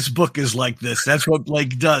why this book is like this. That's what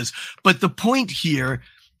Blake does. But the point here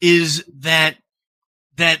is that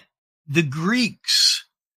the Greeks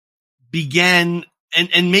began,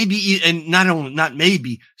 and maybe, and not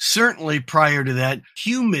maybe, certainly prior to that,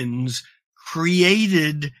 humans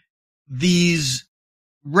created these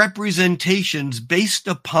representations based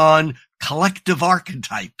upon collective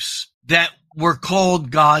archetypes that were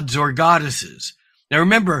called gods or goddesses. Now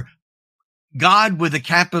remember, God with a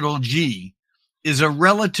capital G is a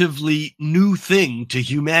relatively new thing to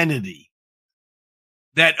humanity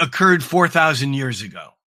that occurred 4,000 years ago,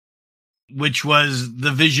 which was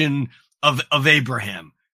the vision of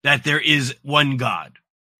Abraham, that there is one God.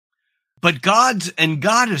 But gods and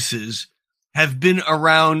goddesses have been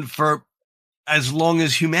around for as long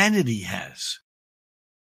as humanity has.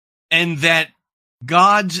 And that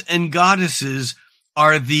gods and goddesses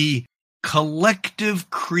are the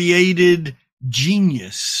collective created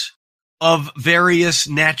genius of various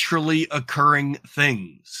naturally occurring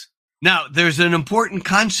things. Now, there's an important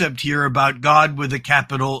concept here about God with a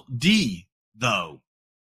capital D, though.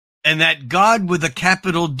 And that God with a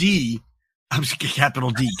capital D, capital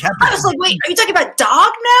D. I was like, wait, are you talking about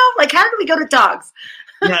dog now? Like, how did we go to dogs?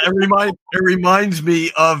 Yeah, it reminds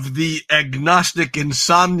me of the agnostic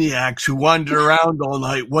insomniacs who wandered around all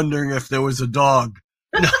night wondering if there was a dog.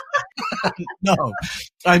 No,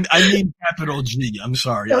 I mean capital G. I'm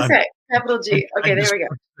sorry. Okay, capital G. Okay, there we go.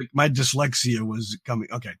 My dyslexia was coming.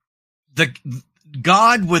 Okay. The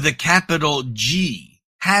God with a capital G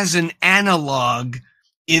has an analog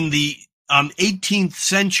in the 18th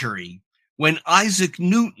century when Isaac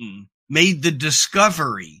Newton made the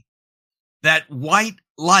discovery that white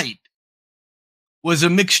light was a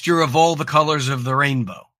mixture of all the colors of the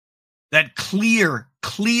rainbow. That clear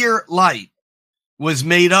light was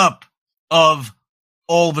made up of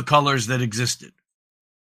all the colors that existed.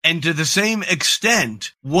 And to the same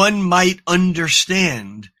extent, one might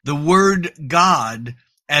understand the word God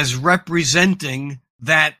as representing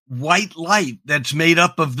that white light that's made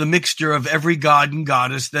up of the mixture of every god and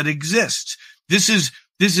goddess that exists. This is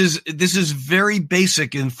very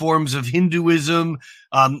basic in forms of Hinduism,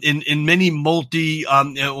 in many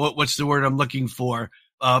what's the word I'm looking for?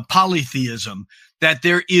 Polytheism, that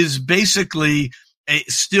there is basically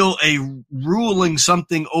still a ruling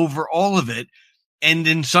something over all of it. And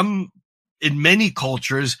in many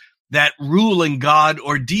cultures, that ruling God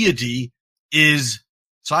or deity is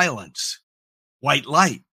silence, white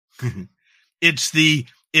light. It's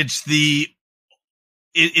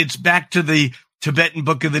back to the Tibetan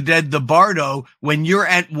Book of the Dead, the Bardo. When you're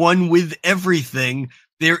at one with everything,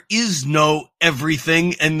 there is no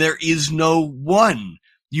everything and there is no one.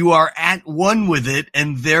 You are at one with it,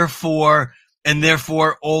 and therefore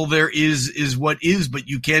all there is what is, but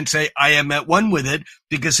you can't say I am at one with it,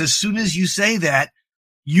 because as soon as you say that,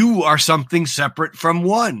 you are something separate from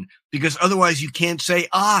one, because otherwise you can't say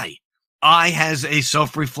I. I has a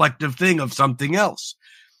self-reflective thing of something else.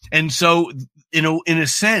 And so, in a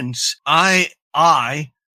sense, I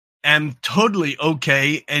am totally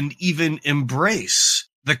okay and even embrace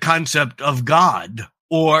the concept of God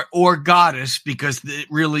or goddess, because it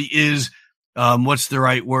really is, what's the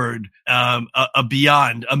right word? A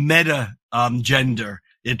beyond, a meta, gender.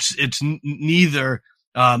 It's neither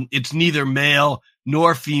male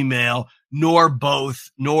nor female, nor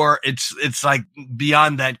both, nor it's like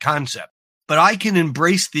beyond that concept. But I can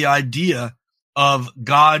embrace the idea of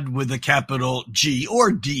God with a capital G,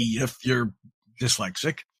 or D if you're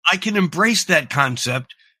dyslexic. I can embrace that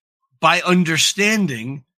concept by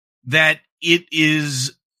understanding that it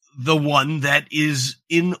is the one that is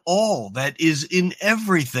in all, that is in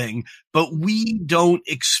everything, but we don't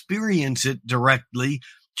experience it directly.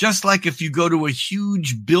 Just like if you go to a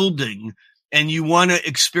huge building and you want to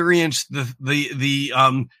experience the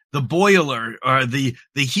boiler or the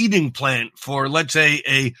heating plant for, let's say,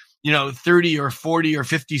 a 30 or 40 or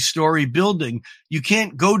 50 story building, you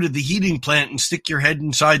can't go to the heating plant and stick your head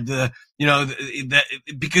inside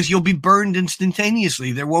because you'll be burned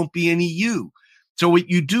instantaneously. There won't be any you. So what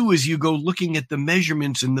you do is you go looking at the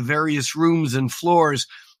measurements in the various rooms and floors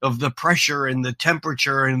of the pressure and the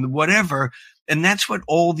temperature and whatever. And that's what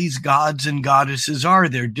all these gods and goddesses are.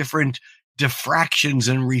 They're different diffractions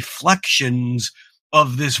and reflections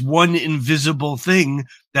of this one invisible thing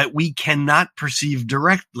that we cannot perceive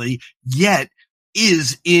directly, yet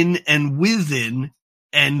is in and within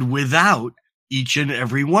and without each and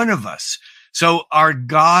every one of us. So are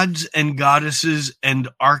gods and goddesses and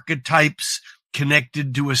archetypes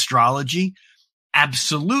connected to astrology?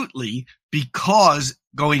 Absolutely, because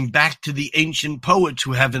going back to the ancient poets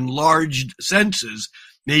who have enlarged senses,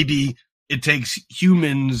 maybe it takes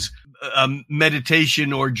humans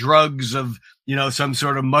meditation or drugs of some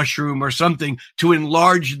sort of mushroom or something to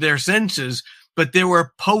enlarge their senses, but there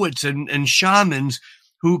were poets and shamans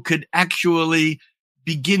who could actually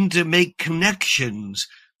begin to make connections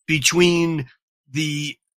between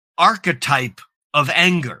the archetype of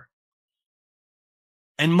anger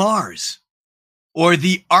and Mars, or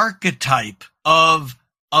the archetype of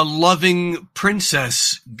a loving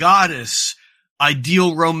princess, goddess,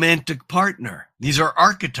 ideal romantic partner. These are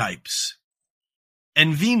archetypes.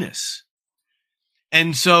 And Venus.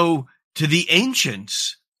 And so to the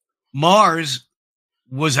ancients, Mars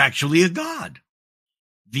was actually a god.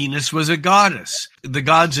 Venus was a goddess. The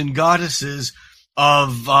gods and goddesses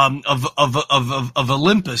of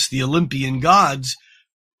Olympus, the Olympian gods,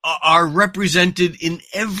 are represented in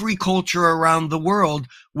every culture around the world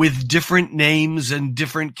with different names and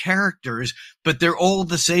different characters, but they're all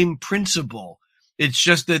the same principle. It's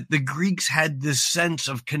just that the Greeks had this sense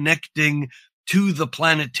of connecting to the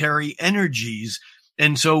planetary energies.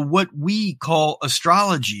 And so what we call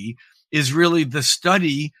astrology is really the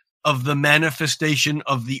study of the manifestation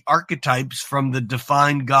of the archetypes from the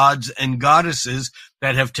defined gods and goddesses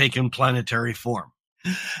that have taken planetary form.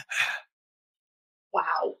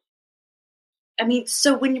 Wow. I mean,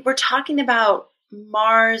 so when we're talking about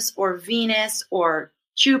Mars or Venus or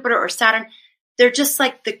Jupiter or Saturn, they're just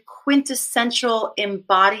like the quintessential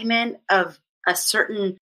embodiment of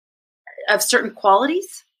certain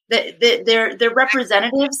qualities. They're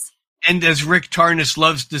representatives. And as Rick Tarnas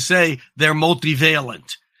loves to say, they're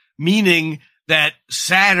multivalent, meaning that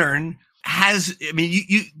Saturn has, I mean,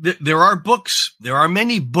 there are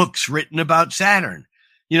many books written about Saturn.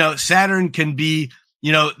 Saturn can be,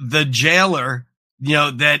 the jailer,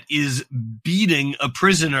 that is beating a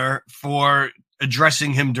prisoner for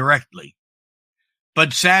addressing him directly.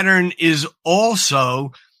 But Saturn is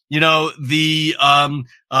also, the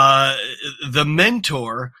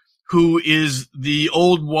mentor who is the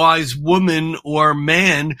old wise woman or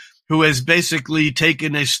man who has basically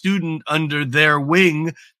taken a student under their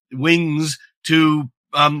wings to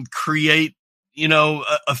create,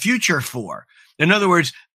 a future for. In other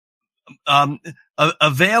words, a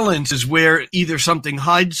valence is where either something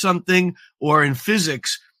hides something, or in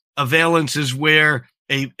physics, a valence is where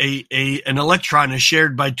an electron is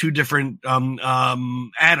shared by two different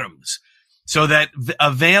atoms. So that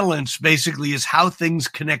a valence basically is how things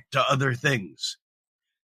connect to other things.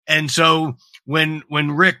 And so when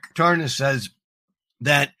Rick Tarnas says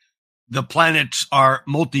that the planets are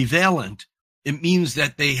multivalent, it means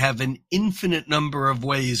that they have an infinite number of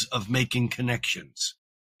ways of making connections,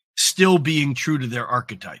 still being true to their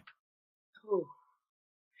archetype. Ooh.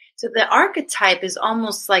 So the archetype is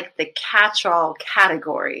almost like the catch-all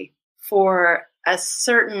category for a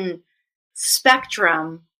certain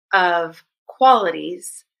spectrum of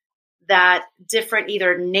qualities that different,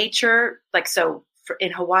 either nature, like, so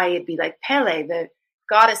in Hawaii, it'd be like Pele, the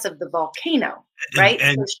goddess of the volcano, right?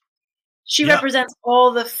 And so she represents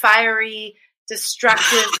all the fiery,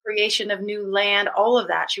 destructive creation of new land, all of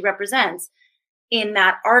that she represents in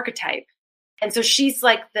that archetype. And so she's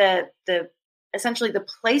like the essentially the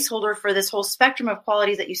placeholder for this whole spectrum of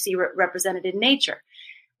qualities that you see represented in nature.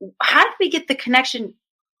 How did we get the connection?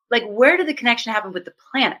 Like, where did the connection happen with the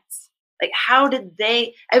planets? Like, how did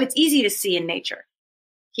they? It's easy to see in nature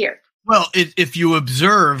here. Well, if you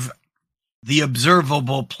observe the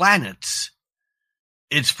observable planets,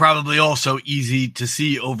 it's probably also easy to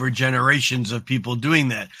see over generations of people doing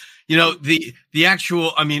that. The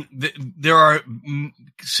actual, I mean, there are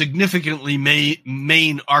significantly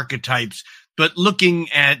main archetypes, but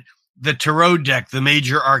looking at the tarot deck, the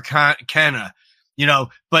major arcana,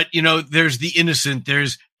 there's the innocent,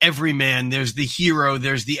 there's everyman, there's the hero,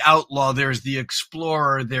 there's the outlaw, there's the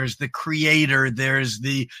explorer, there's the creator, there's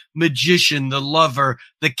the magician, the lover,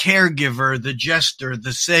 the caregiver, the jester,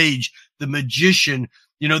 the sage, the magician.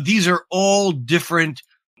 These are all different,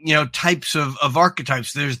 types of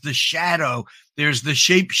archetypes. There's the shadow, there's the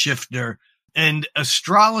shapeshifter, and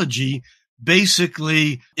astrology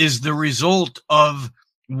basically is the result of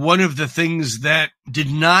one of the things that did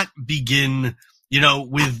not begin,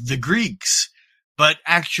 with the Greeks, but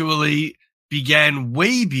actually began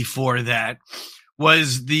way before that,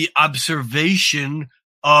 was the observation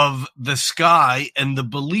of the sky and the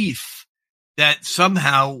belief that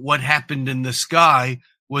somehow what happened in the sky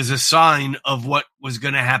was a sign of what was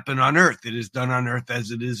going to happen on earth. It is done on earth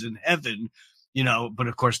as it is in heaven, but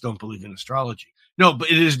of course don't believe in astrology. No,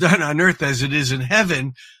 but it is done on earth as it is in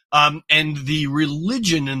heaven. And the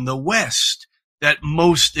religion in the West that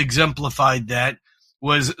most exemplified that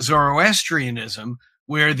was Zoroastrianism,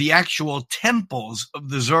 where the actual temples of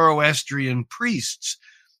the Zoroastrian priests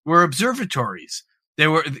were observatories. They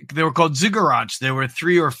were called ziggurats. There were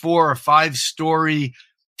 3 or 4 or 5 story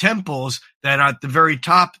temples that at the very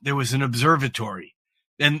top there was an observatory.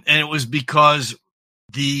 And it was because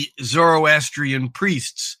the Zoroastrian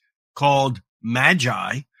priests, called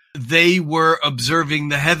magi, they were observing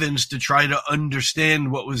the heavens to try to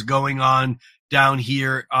understand what was going on down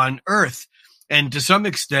here on earth. And to some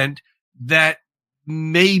extent, that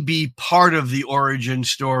may be part of the origin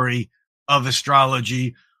story of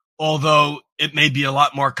astrology, although it may be a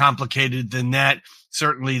lot more complicated than that.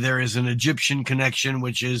 Certainly there is an Egyptian connection,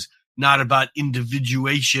 which is not about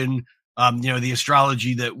individuation. The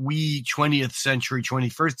astrology that we 20th century,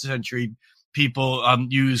 21st century people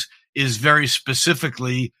use is very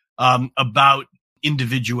specifically about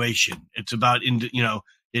individuation. It's about,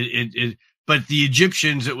 but the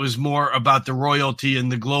Egyptians, it was more about the royalty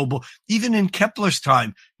and the global. Even in Kepler's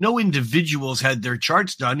time, no individuals had their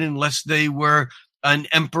charts done unless they were an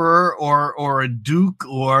emperor or a duke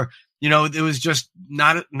or, It was just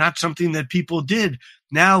not something that people did.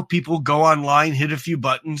 Now people go online, hit a few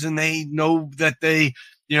buttons, and they know that they,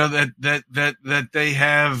 that they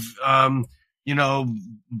have,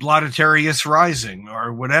 Blodatarius rising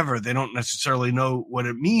or whatever. They don't necessarily know what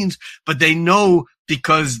it means, but they know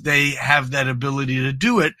because they have that ability to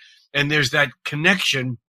do it. And there's that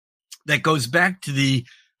connection that goes back to the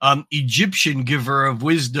Egyptian giver of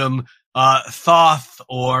wisdom, Thoth,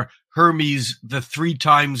 or Hermes, the 3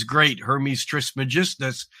 times great, Hermes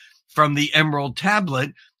Trismegistus, from the Emerald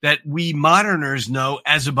Tablet that we moderners know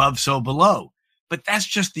as above, so below. But that's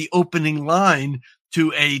just the opening line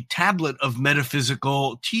to a tablet of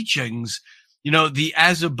metaphysical teachings. The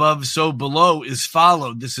as above, so below is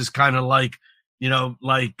followed. This is kind of like,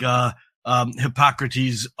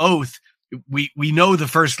 Hippocrates' oath. We know the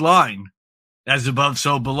first line, as above,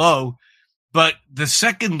 so below. But the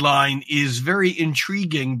second line is very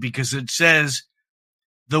intriguing because it says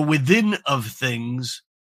the within of things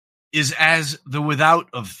is as the without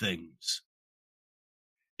of things.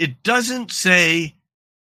 It doesn't say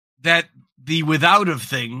that the without of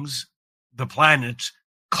things, the planets,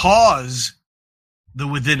 cause the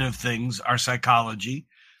within of things, our psychology.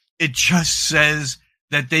 It just says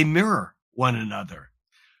that they mirror one another.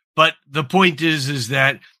 But the point is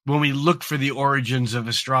that when we look for the origins of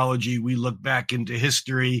astrology, we look back into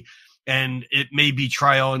history, and it may be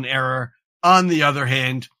trial and error. On the other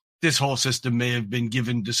hand, this whole system may have been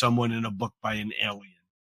given to someone in a book by an alien.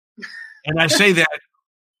 And I say that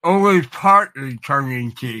always partly tongue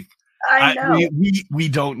in cheek. I know. We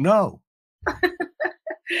don't know.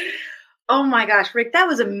 Oh my gosh, Rick, that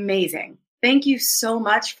was amazing. Thank you so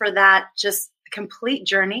much for that just complete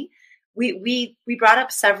journey. We brought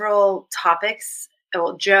up several topics.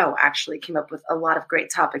 Well, Joe actually came up with a lot of great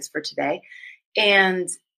topics for today, and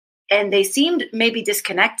they seemed maybe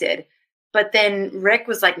disconnected. But then Rick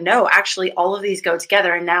was like, no, actually all of these go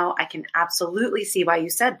together. And now I can absolutely see why you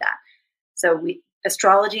said that. So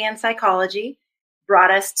astrology and psychology brought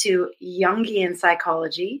us to Jungian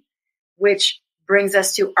psychology, which brings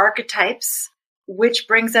us to archetypes, which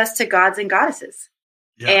brings us to gods and goddesses.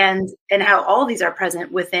 Yeah. And how all these are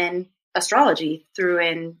present within astrology through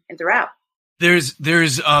and throughout. There's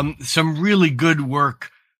some really good work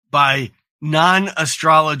by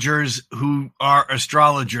non-astrologers who are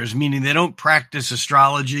astrologers, meaning they don't practice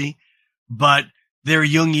astrology, but they're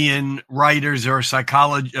Jungian writers or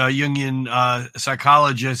Jungian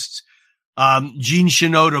psychologists. Jean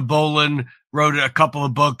Shinoda Bolen wrote a couple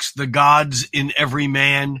of books, The Gods in Every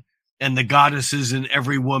Man and The Goddesses in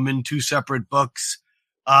Every Woman, 2 separate books.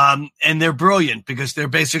 And they're brilliant because they're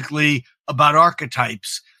basically about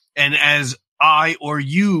archetypes. And as I or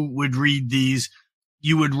you would read these,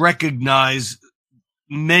 you would recognize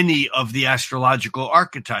many of the astrological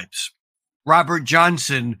archetypes. Robert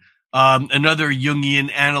Johnson, another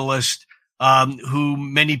Jungian analyst, who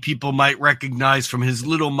many people might recognize from his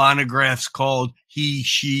little monographs called He,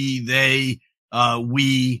 She, They,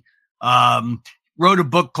 We, wrote a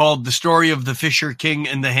book called The Story of the Fisher King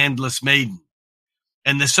and the Handless Maiden.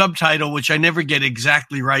 And the subtitle, which I never get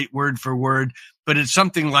exactly right word for word, but it's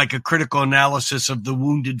something like a critical analysis of the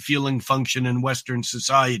wounded feeling function in Western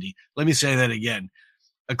society. Let me say that again.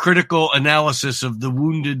 A critical analysis of the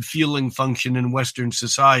wounded feeling function in Western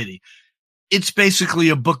society. It's basically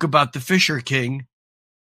a book about the Fisher King,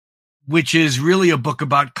 which is really a book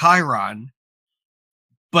about Chiron,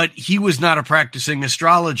 but he was not a practicing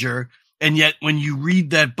astrologer. And yet when you read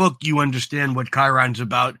that book, you understand what Chiron's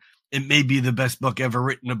about. It may be the best book ever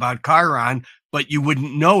written about Chiron, but you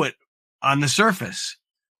wouldn't know it on the surface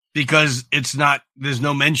because there's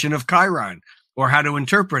no mention of Chiron or how to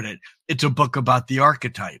interpret it. It's a book about the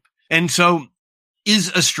archetype. And so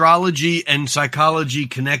is astrology and psychology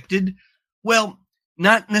connected? Well,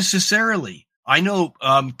 not necessarily. I know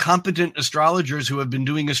competent astrologers who have been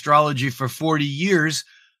doing astrology for 40 years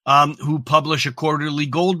who publish a quarterly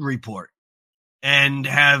gold report and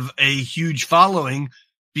have a huge following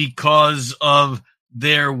because of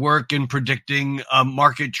their work in predicting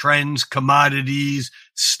market trends, commodities,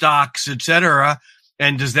 stocks, etc.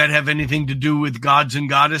 And does that have anything to do with gods and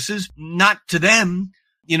goddesses? Not to them.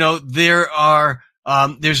 There's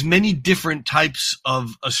many different types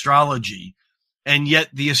of astrology. And yet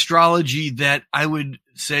the astrology that I would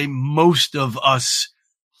say most of us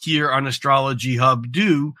here on Astrology Hub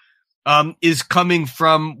do is coming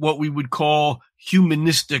from what we would call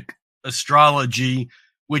humanistic astrology,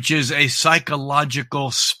 which is a psychological,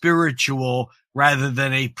 spiritual, rather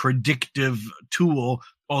than a predictive tool,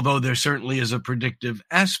 although there certainly is a predictive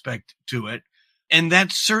aspect to it. And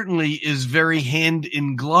that certainly is very hand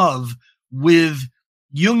in glove with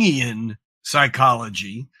Jungian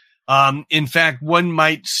psychology. In fact, one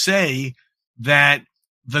might say that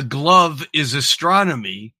the glove is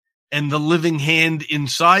astronomy and the living hand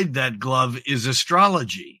inside that glove is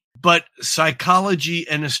astrology. But psychology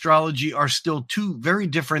and astrology are still two very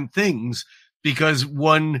different things, because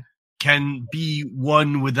one can be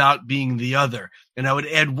one without being the other. And I would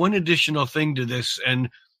add one additional thing to this, and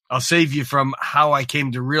I'll save you from how I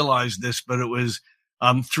came to realize this, but it was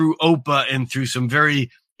through OPA and through some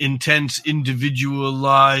very intense,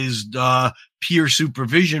 individualized peer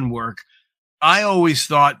supervision work. I always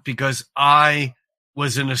thought, because I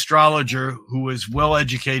was an astrologer who was well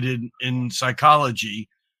educated in psychology,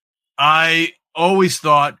 I always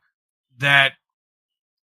thought that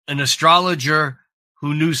an astrologer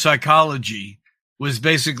who knew psychology was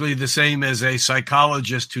basically the same as a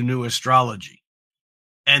psychologist who knew astrology.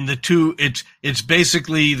 And the two, it's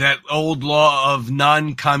basically that old law of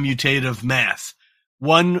non-commutative math.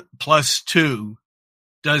 1 + 2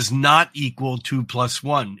 does not equal 2 +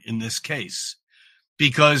 1 in this case,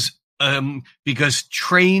 because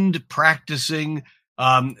trained practicing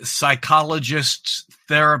psychologists,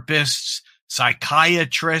 therapists,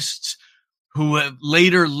 psychiatrists who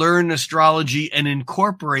later learn astrology and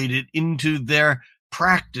incorporate it into their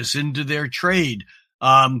practice, into their trade,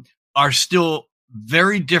 are still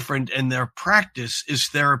very different, and their practice is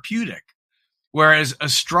therapeutic. Whereas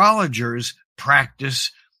astrologers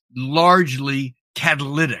practice largely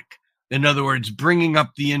catalytic. In other words, bringing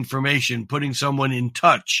up the information, putting someone in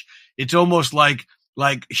touch. It's almost like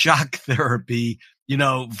shock therapy,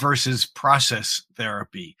 versus process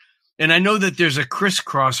therapy. And I know that there's a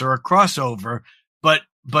crisscross or a crossover, but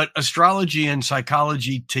astrology and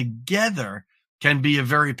psychology together can be a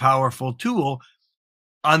very powerful tool.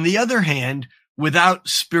 On the other hand, without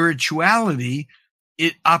spirituality,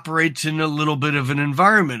 it operates in a little bit of an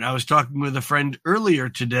environment. I was talking with a friend earlier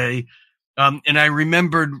today, and I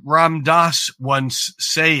remembered Ram Dass once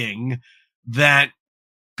saying that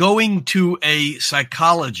going to a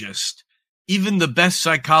psychologist, even the best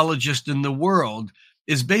psychologist in the world,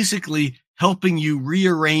 is basically helping you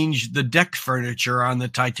rearrange the deck furniture on the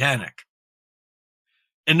Titanic.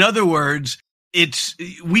 In other words,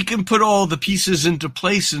 we can put all the pieces into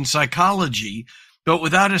place in psychology, but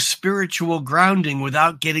without a spiritual grounding,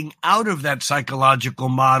 without getting out of that psychological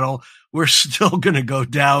model, we're still going to go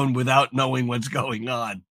down without knowing what's going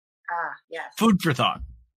on. Yes. Food for thought.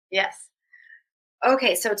 Yes.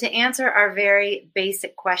 Okay, so to answer our very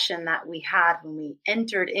basic question that we had when we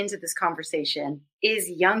entered into this conversation, is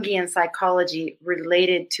Jungian psychology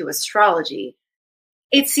related to astrology?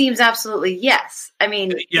 It seems absolutely yes. I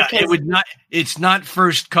mean, yeah, it would not. It's not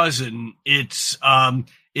first cousin. It's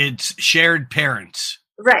shared parents.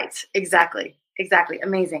 Right. Exactly.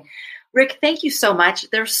 Amazing. Rick, thank you so much.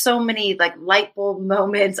 There's so many light bulb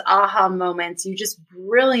moments, aha moments. You just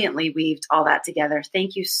brilliantly weaved all that together.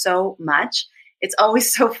 Thank you so much. It's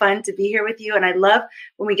always so fun to be here with you. And I love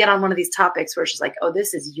when we get on one of these topics where it's just oh,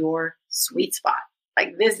 this is your sweet spot.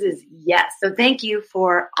 This is yes. So thank you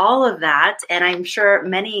for all of that. And I'm sure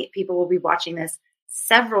many people will be watching this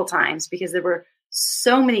several times because there were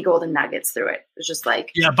so many golden nuggets through it. It's just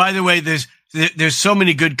yeah, by the way, there's so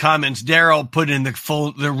many good comments. Daryl put in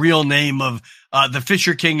the real name of the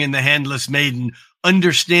Fisher King and the Handless Maiden,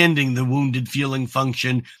 Understanding the Wounded Feeling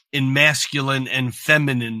Function in Masculine and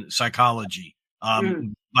Feminine Psychology.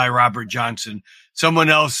 By Robert Johnson. Someone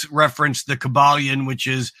else referenced the Kabbalion, which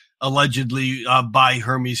is allegedly by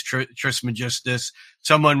Hermes Trismegistus.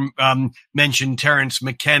 Someone mentioned Terence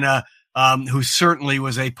McKenna, who certainly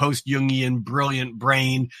was a post-Jungian brilliant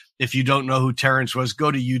brain. If you don't know who Terence was, go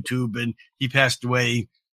to YouTube, and he passed away,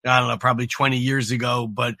 I don't know, probably 20 years ago,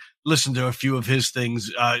 but listen to a few of his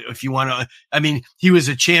things if you want to. I mean, he was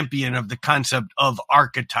a champion of the concept of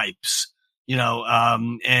archetypes.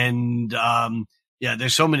 Yeah,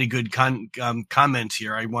 there's so many good comments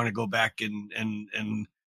here. I want to go back and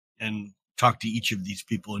talk to each of these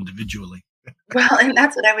people individually. Well, and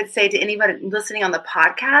that's what I would say to anybody listening on the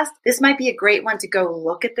podcast. This might be a great one to go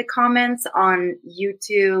look at the comments on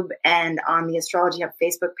YouTube and on the Astrology Hub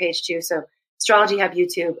Facebook page too. So Astrology Hub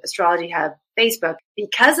YouTube, Astrology Hub Facebook,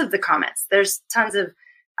 because of the comments. There's tons of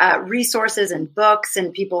resources and books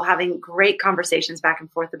and people having great conversations back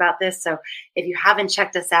and forth about this. So if you haven't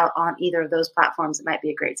checked us out on either of those platforms, it might be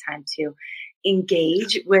a great time to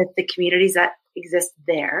engage with the communities that exist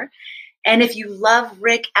there. And if you love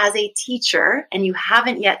Rick as a teacher and you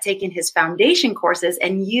haven't yet taken his foundation courses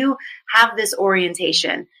and you have this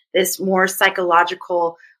orientation, this more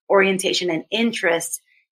psychological orientation and interest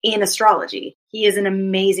in astrology, he is an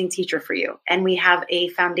amazing teacher for you. And we have a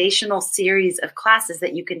foundational series of classes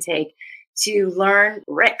that you can take to learn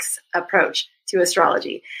Rick's approach to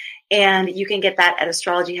astrology. And you can get that at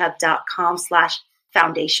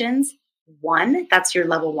astrologyhub.com/foundations1. That's your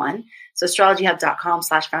level 1. So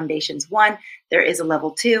astrologyhub.com/foundations1. There is a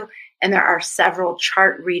level 2, and there are several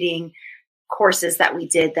chart reading courses that we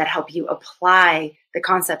did that help you apply the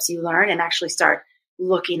concepts you learn and actually start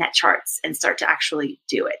looking at charts and start to actually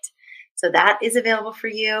do it. So that is available for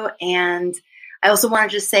you. And I also want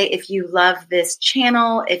to just say, if you love this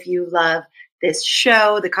channel, if you love this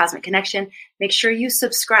show, The Cosmic Connection, make sure you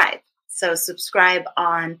subscribe. So subscribe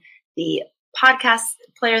on the podcast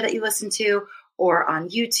player that you listen to or on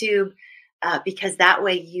YouTube, because that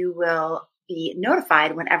way you will be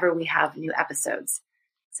notified whenever we have new episodes.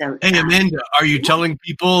 So, hey, Amanda, are you telling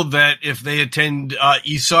people that if they attend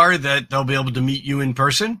ESAR that they'll be able to meet you in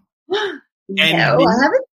person? No, I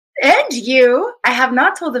haven't. And you. I have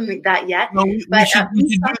not told them that yet. No, we should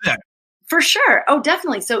do that. For sure. Oh,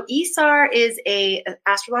 definitely. So ESAR is a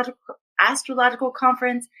astrological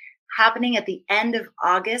conference happening at the end of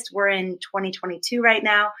August. We're in 2022 right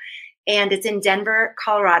now, and it's in Denver,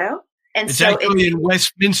 Colorado. And it's so actually in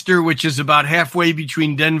Westminster, which is about halfway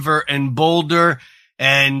between Denver and Boulder.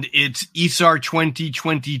 And it's ESAR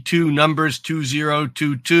 2022, numbers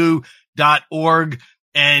 2022.org.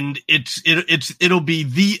 And it'll be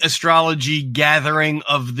the astrology gathering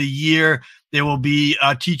of the year. There will be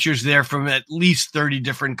teachers there from at least 30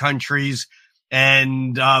 different countries.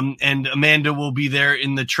 And Amanda will be there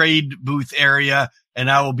in the trade booth area,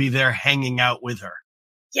 and I will be there hanging out with her.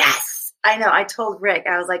 Yes, I know. I told Rick,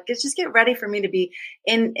 I was like, just get ready for me to be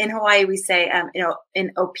in Hawaii. We say,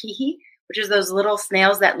 in opihi, which is those little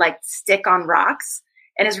snails that like stick on rocks,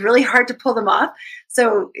 and it's really hard to pull them off.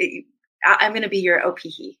 So I'm going to be your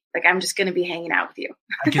opihi. Like, I'm just going to be hanging out with you.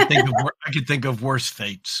 I could think of worse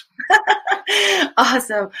fates.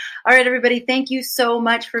 Awesome. All right, everybody. Thank you so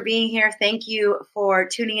much for being here. Thank you for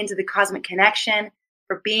tuning into the Cosmic Connection,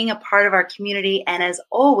 for being a part of our community, and as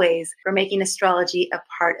always, for making astrology a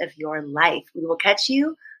part of your life. We will catch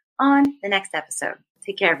you on the next episode.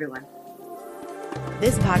 Take care, everyone.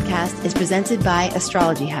 This podcast is presented by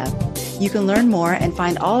Astrology Hub. You can learn more and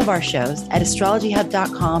find all of our shows at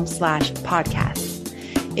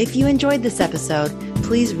astrologyhub.com/podcast. If you enjoyed this episode,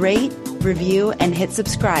 please rate, review, and hit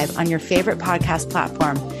subscribe on your favorite podcast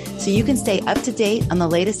platform so you can stay up to date on the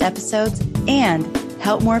latest episodes and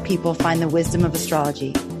help more people find the wisdom of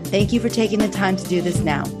astrology. Thank you for taking the time to do this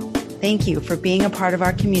now. Thank you for being a part of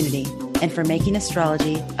our community and for making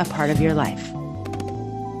astrology a part of your life.